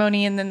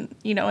ceremony, and then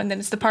and then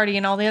it's the party,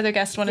 and all the other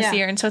guests want to see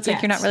her, and so it's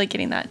like you're not really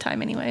getting that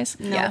time anyways.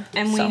 No. Yeah,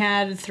 and we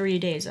had 3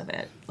 days of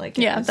it. Like,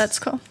 that's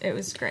cool. It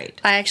was great.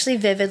 I actually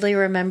vividly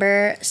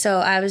remember. So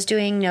I was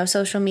doing No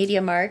Social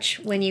Media March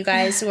when you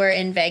guys were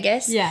in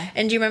Vegas. Yeah.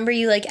 And do you remember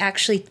you like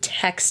actually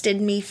texted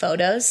me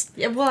photos?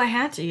 Yeah. Well, I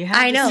had to.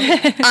 I know.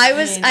 I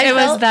was. It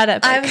was that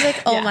epic. I was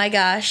like, oh my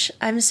gosh,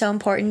 I'm so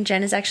important.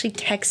 Jen is actually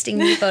texting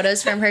me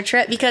photos from her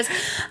trip because,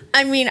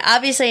 I mean,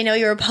 obviously I know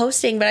you were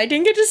posting, but I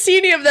didn't get to see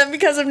any of them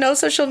because of No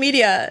Social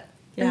Media.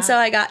 Yeah. And so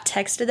I got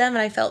texted them, and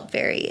I felt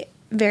very,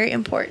 very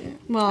important.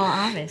 Well,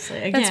 obviously.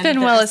 Again, it's been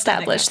well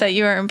established that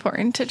you are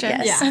important to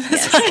Jen.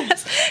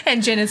 Yes.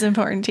 And Jen is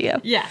important to you.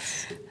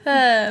 Yes.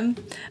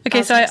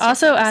 Okay, so I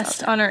also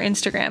asked on our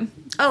Instagram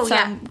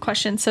some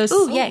questions. So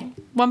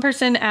one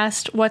person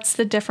asked, what's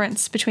the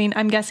difference between,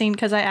 I'm guessing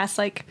because I asked,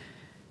 like,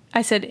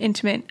 I said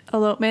intimate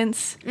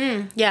elopements.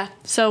 Yeah.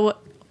 So,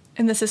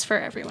 and this is for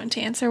everyone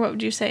to answer, what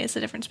would you say is the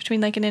difference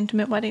between, like, an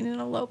intimate wedding and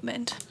an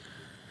elopement?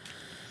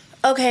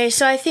 Okay,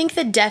 so I think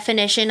the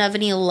definition of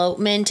an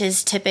elopement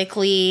is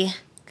typically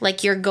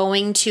like you're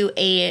going to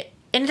and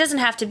it doesn't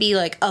have to be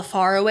like a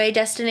faraway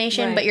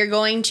destination, but you're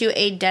going to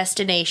a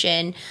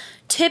destination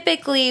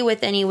typically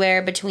with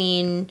anywhere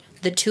between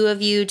the two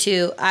of you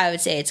to, I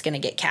would say it's going to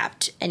get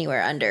capped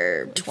anywhere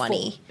under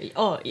 20.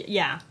 Oh,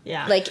 yeah.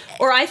 Like,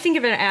 or I think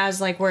of it as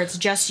like where it's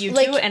just you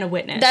two and a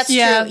witness. That's true.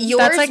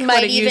 Yours like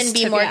might even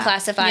be more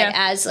classified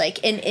as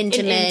like an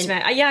intimate.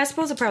 Yeah, I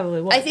suppose it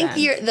probably was. I think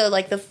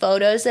the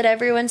photos that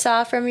everyone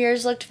saw from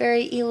yours looked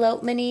very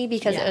elopement-y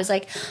because it was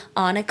like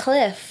on a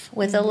cliff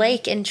with a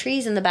lake and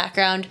trees in the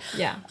background.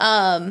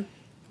 Yeah.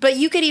 But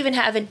you could even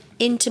have an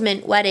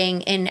intimate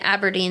wedding in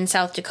Aberdeen,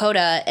 South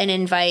Dakota, and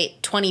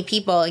invite 20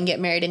 people and get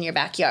married in your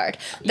backyard.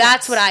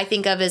 That's what I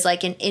think of as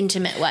like an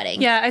intimate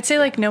wedding. Yeah, I'd say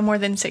like no more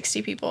than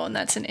 60 people, and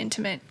that's an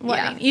intimate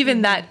wedding.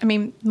 Even that, I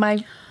mean,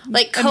 my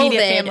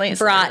immediate family is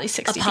brought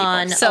 60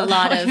 upon people, so. A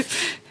lot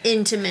of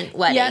intimate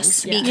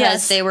weddings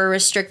because they were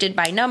restricted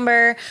by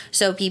number,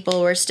 so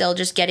people were still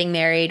just getting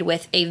married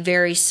with a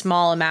very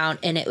small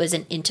amount, and it was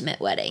an intimate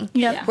wedding.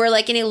 Yep. Where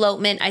like an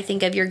elopement, I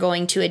think of you're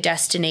going to a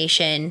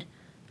destination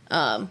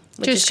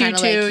Just you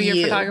two, like your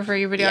photographer,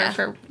 your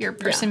videographer, your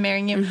person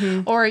marrying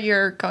you, or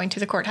you're going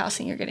to the courthouse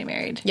and you're getting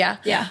married.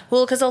 Yeah.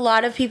 Well, because a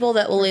lot of people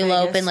that will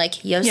elope in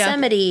like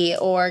Yosemite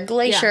or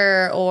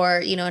Glacier or,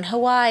 in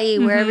Hawaii,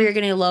 wherever you're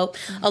going to elope,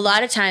 a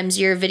lot of times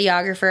your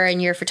videographer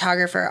and your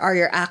photographer are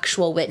your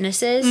actual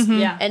witnesses.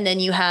 Yeah. And then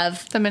you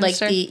have the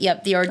minister.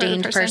 the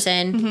ordained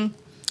person,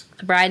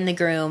 the bride and the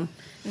groom,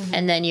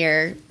 and then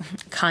your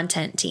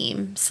content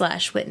team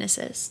 /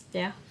 witnesses.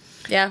 Yeah.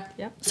 Yeah.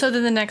 Yep. So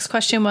then the next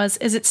question was,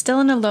 is it still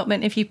an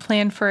elopement if you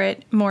plan for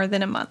it more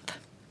than a month?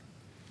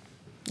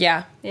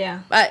 Yeah.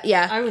 Yeah.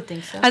 Yeah. I would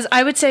think so. As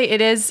I would say, it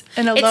is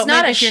an elopement. It's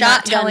not a if you're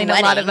not telling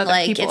wedding. A lot of other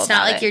like, people it's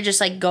not like it. you're just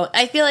like go.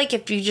 I feel like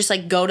if you just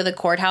like go to the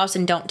courthouse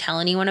and don't tell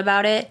anyone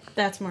about it,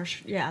 that's more.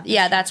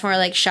 That's more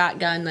like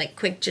shotgun, like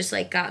quick, just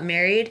like got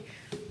married.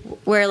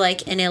 Where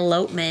like an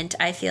elopement,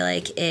 I feel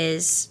like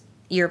is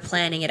you're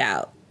planning it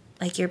out.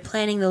 Like you're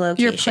planning the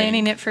location. You're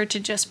planning it for it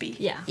to just be.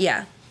 Yeah.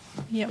 Yeah.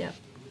 Yep.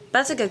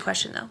 That's a good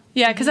question, though.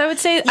 Yeah, because I'd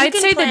say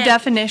the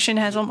definition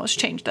has almost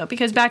changed, though,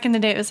 because back in the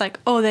day it was like,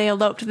 oh, they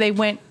eloped, they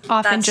went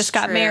off and just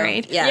got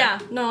married. Yeah.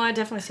 No, I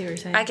definitely see what you're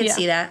saying. I can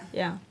see that.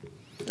 Yeah.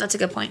 That's a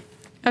good point.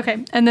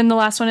 Okay, and then the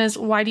last one is,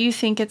 why do you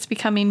think it's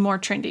becoming more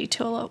trendy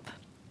to elope?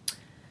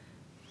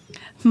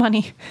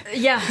 Money.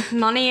 Yeah,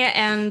 money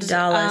and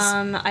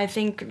dollars. I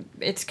think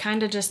it's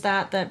kind of just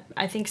that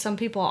I think some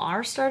people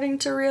are starting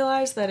to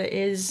realize that it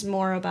is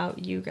more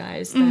about you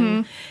guys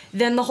than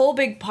the whole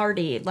big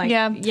party. Like,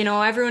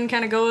 everyone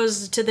kind of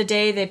goes to the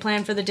day, they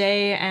plan for the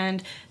day,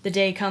 and the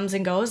day comes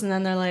and goes, and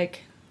then they're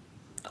like,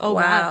 oh,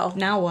 wow,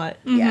 now what?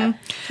 Yeah.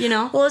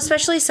 Well,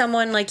 especially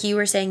someone like you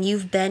were saying,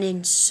 you've been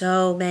in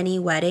so many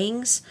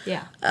weddings.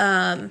 Yeah.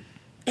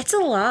 It's a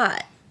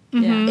lot.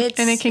 Yeah. And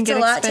it can get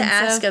a lot to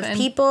ask of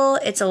people.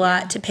 It's a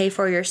lot to pay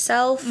for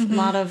yourself. A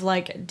lot of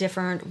like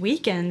different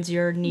weekends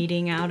you're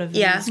needing out of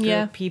these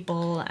group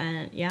people,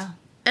 and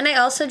And I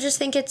also just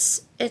think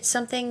it's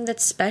something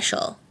that's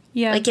special.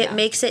 Yeah, like it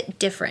makes it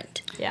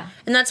different. Yeah,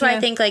 and that's why I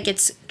think like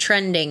it's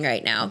trending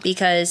right now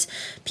because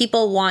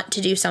people want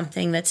to do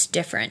something that's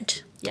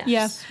different. Yes.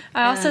 Yeah.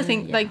 I also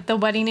think like the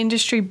wedding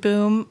industry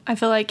boom, I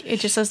feel like it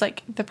just says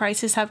like the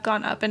prices have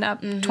gone up and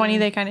up. 20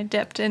 they kind of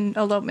dipped and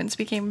elopements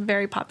became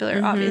very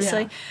popular,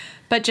 obviously. Yeah.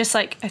 But just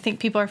like I think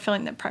people are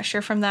feeling the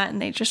pressure from that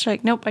and they just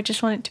like, nope, I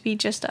just want it to be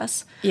just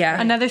us.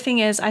 Yeah. Another thing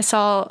is I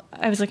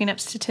was looking up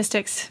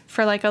statistics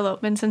for like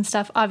elopements and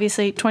stuff.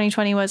 Obviously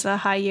 2020 was a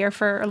high year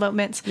for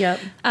elopements. Yep.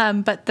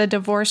 But the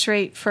divorce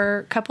rate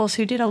for couples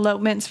who did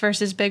elopements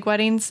versus big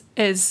weddings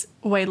is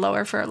way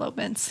lower for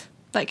elopements.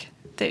 Like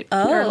they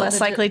are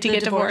less likely to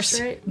get divorced.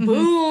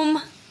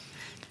 Boom.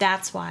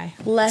 That's why.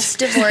 Less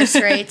divorce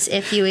rates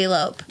if you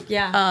elope.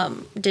 Yeah.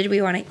 Did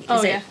we want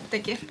to...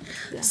 Thank you.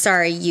 Yeah.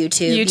 Sorry,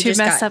 YouTube. You just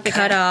messed up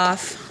cut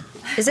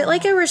off. Is it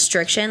like a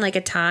restriction, like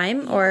a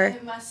time? Or...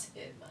 It must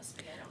be.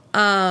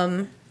 I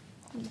don't know.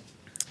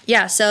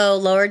 Yeah, so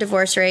lower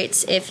divorce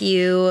rates if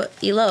you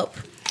elope.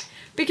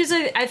 Because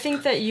I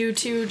think that you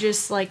two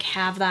just like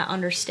have that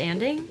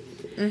understanding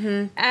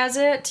as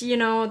it,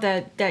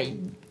 that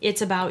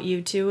it's about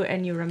you two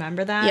and you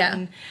remember that. Yeah.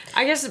 And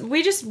I guess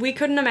we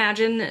couldn't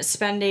imagine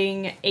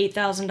spending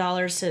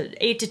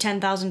 $8,000 to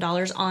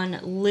 $10,000 on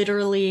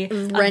literally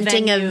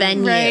renting a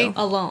venue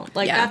alone.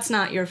 Like that's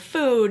not your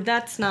food.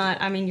 That's not,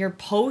 your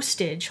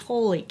postage.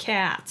 Holy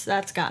cats.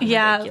 That's gotten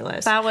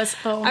ridiculous. That was,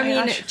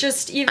 gosh.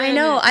 Just even. I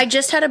know. I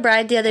just had a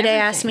bride the other day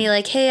ask me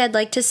like, hey, I'd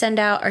like to send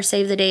out our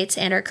save the dates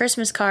and our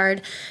Christmas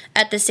card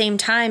at the same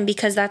time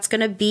because that's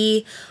going to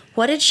be,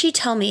 what did she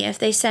tell me? If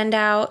they send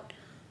out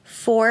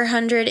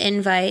 400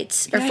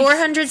 invites or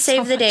 400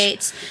 save the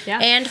dates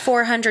and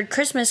 400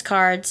 Christmas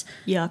cards.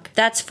 Yuck.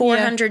 That's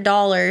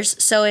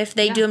 $400. So if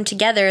they do them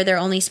together, they're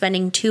only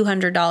spending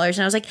 $200. And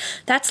I was like,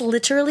 that's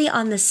literally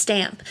on the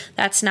stamp.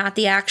 That's not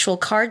the actual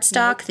card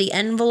stock, the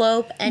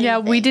envelope. Anything. Yeah,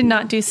 we did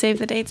not do save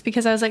the dates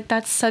because I was like,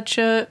 that's such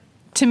a...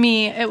 To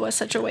me, it was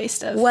such a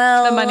waste of the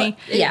money.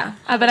 Yeah.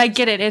 But I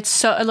get it. It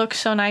looks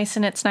so nice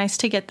and it's nice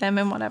to get them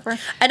and whatever.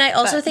 And I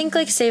also think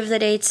like save the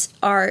dates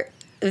are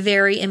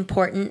very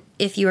important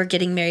if you are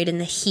getting married in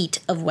the heat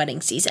of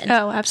wedding season.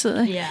 Oh,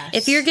 absolutely. Yes.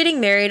 If you're getting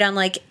married on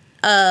like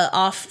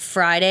off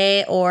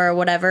Friday or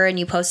whatever and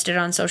you post it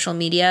on social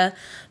media,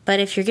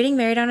 but if you're getting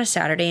married on a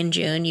Saturday in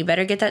June, you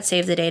better get that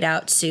save the date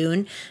out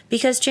soon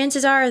because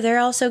chances are they're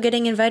also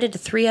getting invited to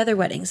 3 other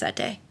weddings that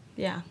day.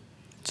 Yeah.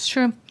 It's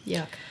true.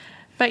 Yuck.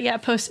 But yeah,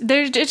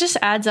 it just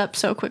adds up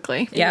so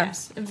quickly. Yeah.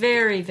 Yes.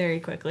 Very, very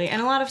quickly.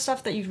 And a lot of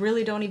stuff that you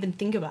really don't even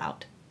think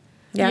about.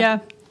 Yeah.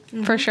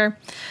 For sure.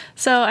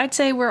 So I'd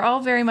say we're all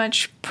very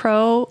much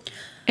pro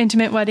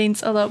intimate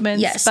weddings,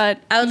 elopements. Yes, but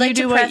I would like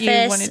to preface,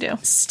 what you want to do.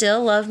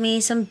 Still love me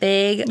some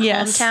big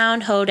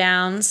hometown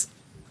hoedowns.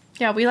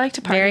 Yeah, we like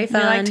to party. Very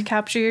fun. We like to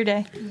capture your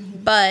day.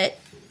 But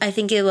I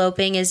think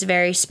eloping is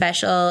very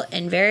special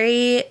and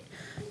very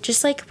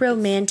just like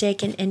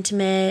romantic and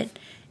intimate.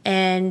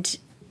 And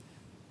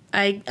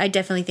I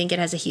definitely think it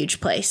has a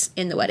huge place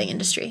in the wedding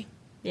industry.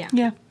 Yeah.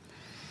 Yeah.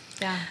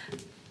 Yeah.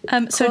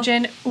 So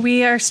Jen,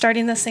 we are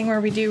starting this thing where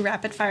we do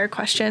rapid fire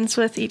questions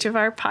with each of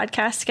our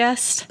podcast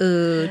guests.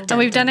 Ooh, and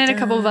we've done it a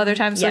couple of other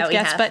times with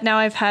guests, but now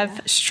I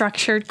have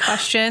structured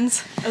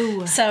questions.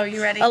 Ooh. So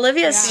you ready?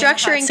 Olivia's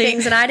structuring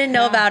things and I didn't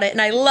know about it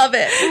and I love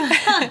it.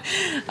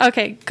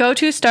 Okay, go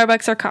to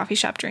Starbucks or coffee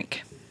shop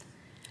drink.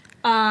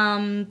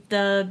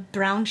 The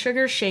brown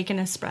sugar shaken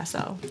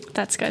espresso.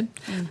 That's good.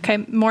 Okay,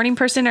 morning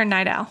person or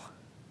night owl?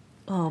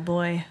 Oh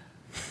boy.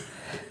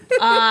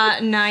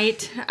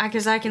 Night,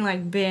 because I can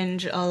like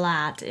binge a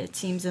lot, it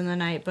seems, in the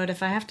night. But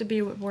if I have to be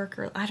at work,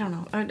 I don't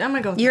know. I'm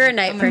gonna go with You're night. a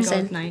night I'm gonna person.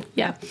 go with night.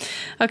 Yeah.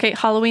 Okay,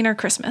 Halloween or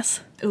Christmas?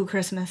 Ooh,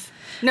 Christmas.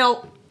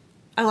 No,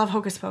 I love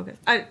Hocus Pocus.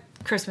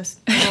 Christmas.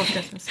 I love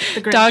Christmas.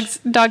 The Grinch.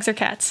 Dogs or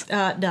cats?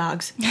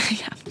 Dogs.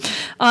 Yeah.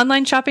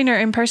 Online shopping or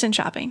in-person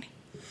shopping?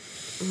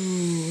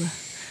 Ooh.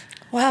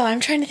 Wow, I'm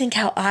trying to think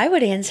how I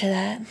would answer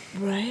that.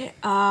 Right?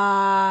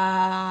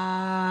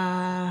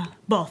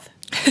 Both.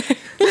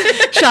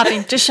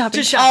 Shopping. Just shopping.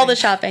 Just shopping. All the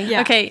shopping.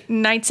 Yeah. Okay,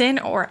 nights in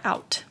or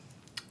out?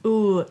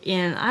 Ooh,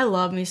 in. I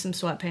love me some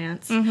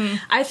sweatpants. Mm-hmm.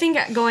 I think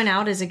going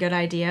out is a good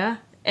idea.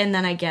 And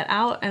then I get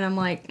out and I'm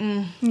like,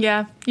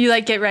 Yeah. You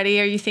like get ready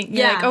or you think, you're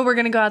Yeah. like, oh, we're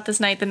going to go out this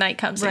night. The night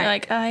comes and Right. you're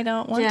like, I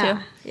don't want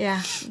to.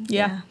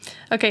 Yeah.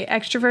 Okay,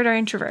 extrovert or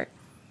introvert?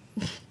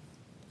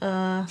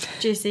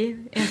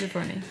 JC, answer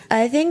for me.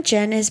 I think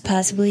Jen is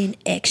possibly an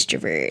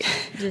extrovert.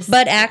 Just-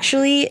 But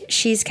actually,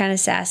 she's kind of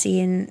sassy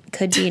and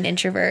could be an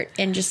introvert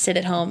and just sit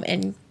at home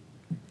and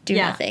do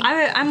nothing.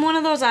 I'm one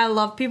of those, I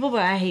love people,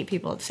 but I hate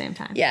people at the same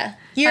time. Yeah.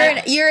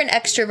 You're an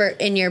extrovert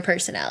in your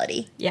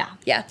personality. Yeah.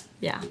 Yeah.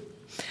 Yeah.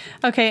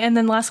 Okay, and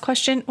then last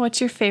question. What's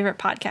your favorite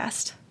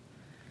podcast?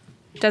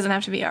 Doesn't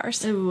have to be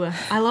ours. Ooh,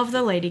 I love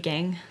the Lady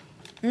Gang.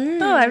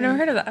 Oh, I've never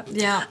heard of that.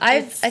 Yeah. I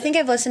think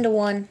I've listened to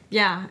one.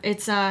 Yeah,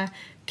 it's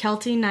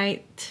Kelty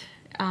Knight,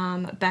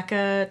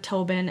 Becca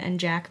Tobin, and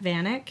Jack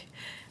Vanek.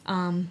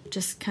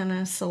 Just kind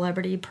of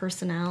celebrity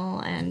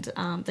personnel, and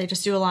they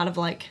just do a lot of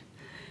like,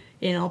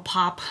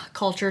 pop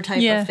culture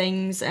type of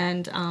things,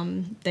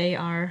 and they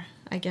are,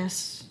 I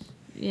guess,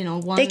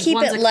 They keep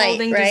one's it a light,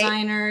 clothing right?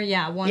 designer,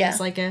 one is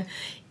like a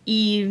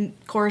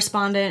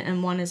correspondent,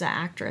 and one is an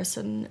actress,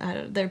 and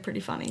they're pretty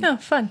funny. Oh,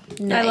 fun.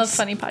 I Nice. love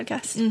funny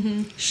podcasts.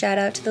 Shout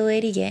out to the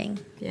Lady Gang.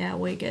 Yeah,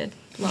 way good.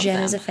 Love Jen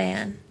them. is a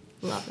fan.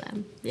 Love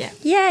them. Yeah.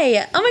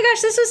 Yay. Oh my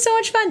gosh, this was so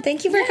much fun.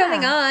 Thank you for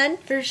coming on.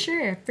 For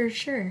sure.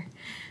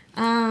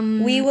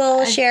 We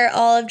will share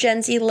all of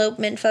Jen's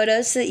elopement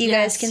photos so that you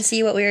guys Yes. can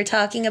see what we were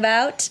talking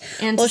about.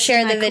 And we'll to see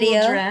share my the video.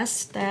 Cool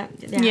dress. Yeah.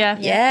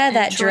 Yeah, And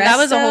that Troy- dress. That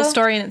was a whole though?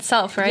 story in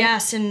itself, right?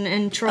 Yes,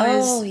 and Troy's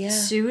Oh, yeah.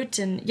 suit,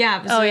 and it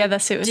was Oh, a yeah, the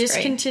suit was great.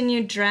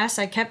 discontinued dress.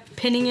 I kept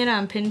pinning it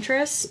on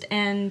Pinterest,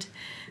 and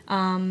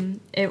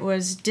it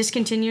was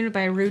discontinued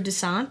by Rue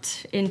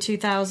Descent in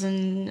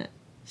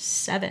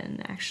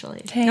 2007,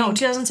 actually. Dang. No,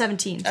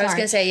 2017. Sorry. I was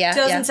gonna say, yeah,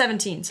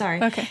 2017.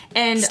 Sorry. Okay.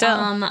 And Still.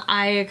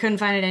 I couldn't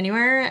find it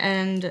anywhere,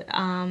 and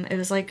it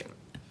was like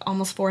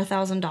almost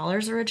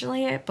 $4,000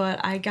 originally, but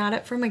I got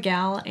it from a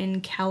gal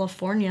in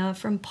California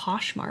from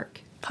Poshmark.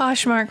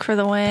 Poshmark for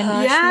the win.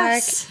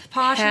 Yes,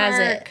 Poshmark has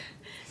Poshmark. it.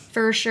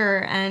 For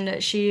sure,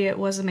 and she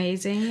was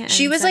amazing.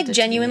 She and was sent like it to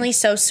genuinely me.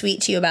 so sweet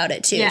to you about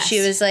it too. Yes.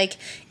 She was like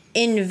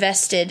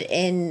invested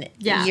in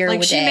your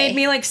like she day. made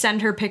me like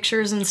send her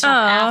pictures and stuff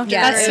Aw, after.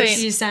 yeah, that's and sweet.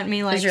 She sent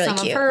me like really some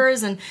cute. of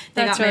hers, and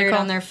they That's got really married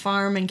cool. on their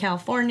farm in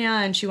California,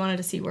 and she wanted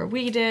to see where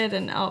we did,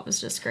 and it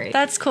was just great.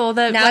 That's cool.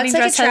 The Now wedding it's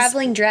like a dress has-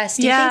 traveling dress.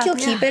 Do you think you'll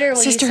keep it or will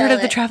Sisterhood you sell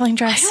of the it? traveling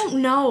dress. I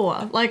don't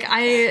know. Like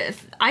I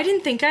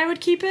didn't think I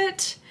would keep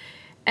it,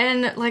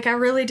 and like I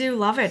really do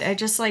love it. I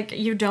just like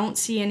you don't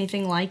see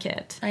anything like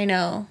it. I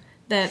know.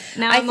 That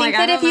now I I'm think like,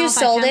 that I if don't know you if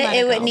I sold can it, let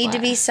it would go, need to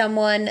but- be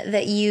someone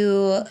that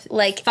you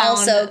like Found,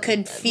 also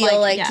could feel like,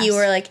 like yes. you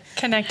were like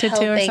Connected to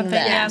or helping something.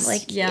 them. Yeah.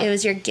 Like Yeah. it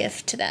was your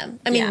gift to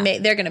them. I mean, Yeah.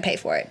 they're gonna pay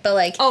for it, but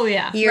like Oh,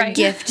 yeah. your Right.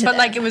 gift to but them.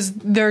 like it was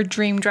their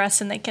dream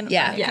dress and they can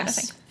Yeah. kind of Yes,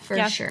 thing. for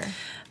Yeah. sure.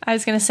 I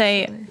was gonna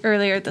say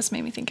earlier, this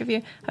made me think of you.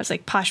 I was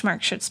like,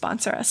 Poshmark should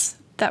sponsor us.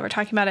 That we're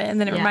talking about it,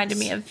 and then it reminded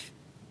me of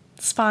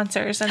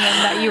sponsors, and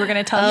then that you were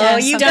gonna tell me. Oh,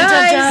 you something.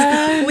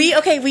 guys!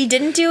 We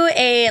didn't do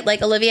like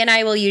Olivia and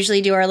I will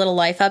usually do our little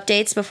life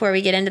updates before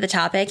we get into the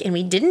topic, and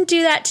we didn't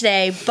do that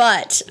today.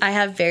 But I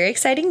have very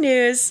exciting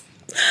news.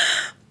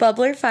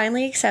 Bubbler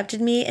finally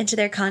accepted me into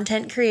their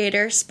content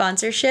creator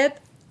sponsorship.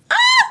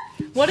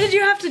 What did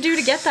you have to do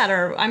to get that?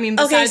 Or I mean,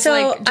 Okay, besides, so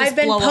like, just I've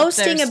been blow up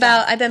posting their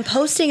about stuff? I've been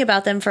posting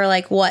about them for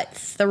like what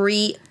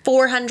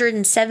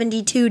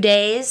 472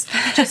 days.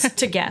 Just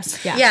to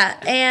guess, yeah. Yeah,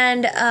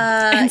 and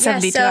In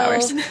 72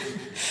 hours.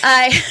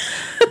 I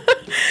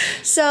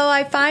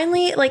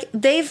finally like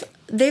they've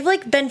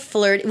like been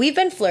we've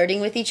been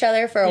flirting with each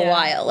other for a Yeah.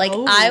 while. Like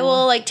Oh. I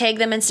will like tag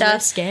them and stuff,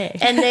 Risque.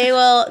 and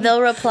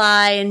they'll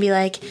reply and be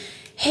like,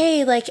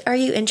 hey, like, are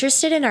you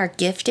interested in our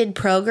gifted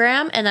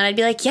program? And then I'd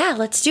be like, yeah,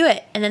 let's do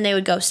it. And then they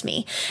would ghost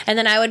me. And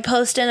then I would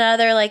post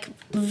another like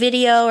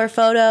video or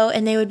photo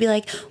and they would be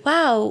like,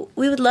 wow,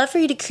 we would love for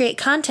you to create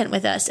content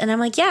with us. And I'm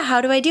like, yeah,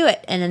 how do I do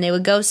it? And then they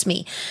would ghost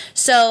me.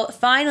 So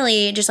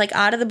finally, just like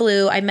out of the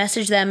blue, I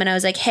messaged them and I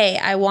was like, hey,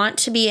 I want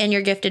to be in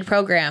your gifted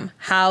program.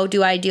 How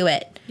do I do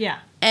it? Yeah.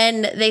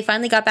 And they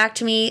finally got back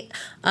to me,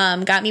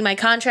 got me my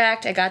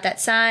contract. I got that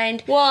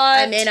signed. What?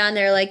 I'm in on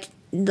their like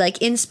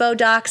inspo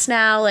docs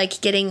now,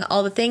 like getting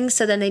all the things.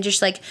 So then they just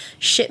like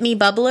ship me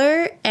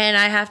Bubbler and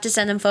I have to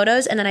send them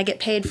photos and then I get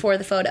paid for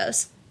the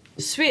photos.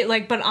 Sweet.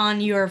 Like, but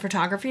on your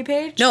photography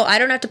page? No, I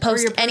don't have to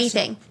post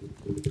anything.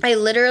 I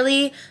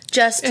literally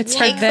just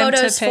take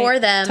photos for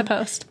them to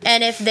post.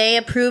 And if they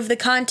approve the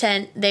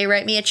content, they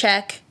write me a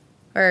check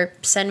or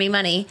send me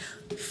money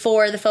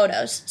for the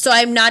photos. So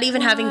I'm not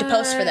even having to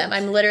post for them.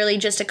 I'm literally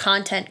just a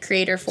content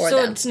creator for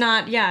them. So it's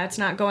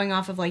not going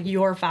off of like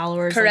your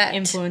followers, correct, like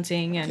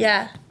influencing and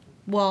yeah.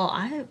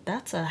 Well,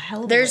 that's a hell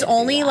of a there's way to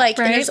only do that. like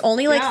right? and there's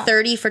only like yeah.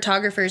 30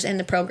 photographers in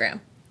the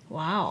program.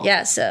 Wow.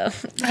 Yeah, so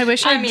I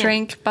wish I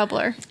drank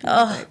Bubbler.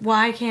 oh,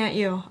 why can't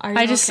you? Are you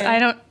I just okay? I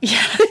don't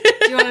yeah.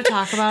 Do you want to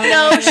talk about it?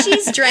 no,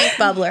 she's drank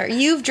Bubbler.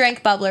 You've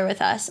drank Bubbler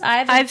with us.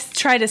 I've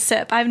tried a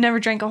sip. I've never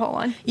drank a whole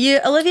one.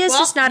 Olivia's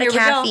just not a here we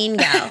go. caffeine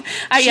gal.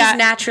 She's yeah.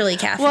 naturally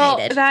caffeinated. Well,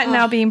 that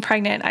now being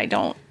pregnant, I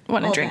don't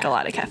want to drink a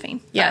lot of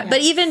caffeine. yeah,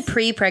 but even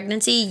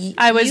pre-pregnancy, you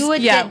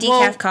would yeah, get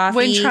decaf coffee.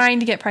 When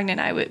trying to get pregnant,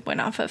 I went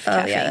off of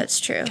caffeine. Oh, yeah,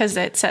 that's true. Because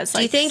it says, like...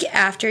 Do you think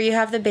after you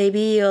have the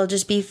baby, you'll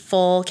just be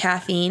full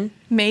caffeine?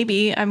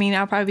 Maybe. I mean,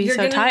 I'll probably be You're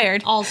so gonna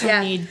tired. Also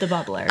need the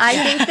Bubbler. I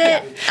think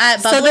that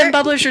Bubbler... So then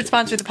Bubbler should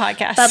sponsor the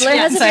podcast. Bubbler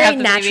has a So I have very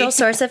the natural baby.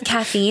 source of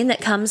caffeine that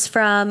comes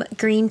from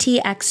green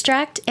tea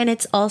extract, and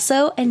it's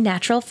also a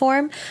natural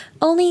form.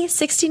 Only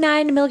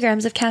 69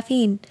 milligrams of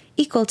caffeine,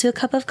 equal to a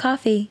cup of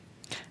coffee.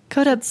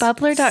 Go to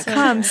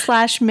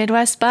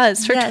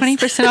bubbler.com/MidwestBuzz for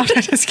 20% off.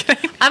 I'm just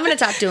kidding. I'm going to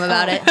talk to him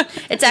about it.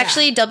 It's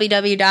actually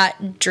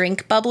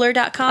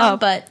www.drinkbubbler.com,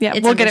 but yeah,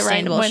 it's we'll get it right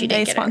understandable when she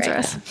they didn't sponsor get it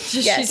right us.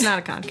 She's not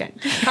a content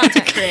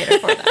creator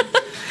for them.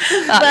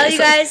 Well, you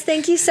guys,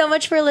 thank you so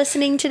much for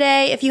listening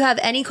today. If you have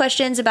any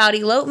questions about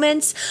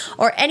elopements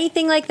or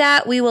anything like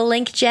that, we will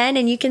link Jen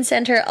and you can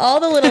send her all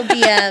the little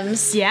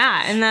DMs.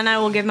 Yeah, and then I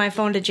will give my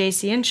phone to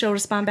JC and she'll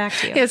respond back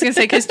to you. I was going to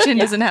say, because Jen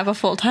doesn't have a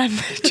full-time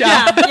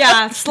job.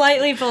 Yeah,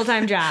 slightly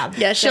full-time job.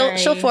 Yeah,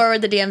 she'll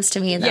forward the DMs to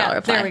me and then I'll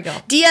reply. There we go.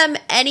 DM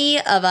any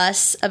of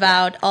us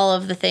about all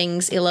of the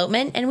things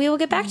elopement and we will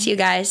get back to you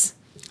guys.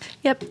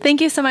 Yep.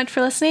 Thank you so much for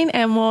listening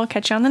and we'll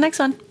catch you on the next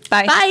one.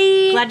 Bye.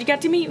 Bye. Glad you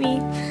got to meet me.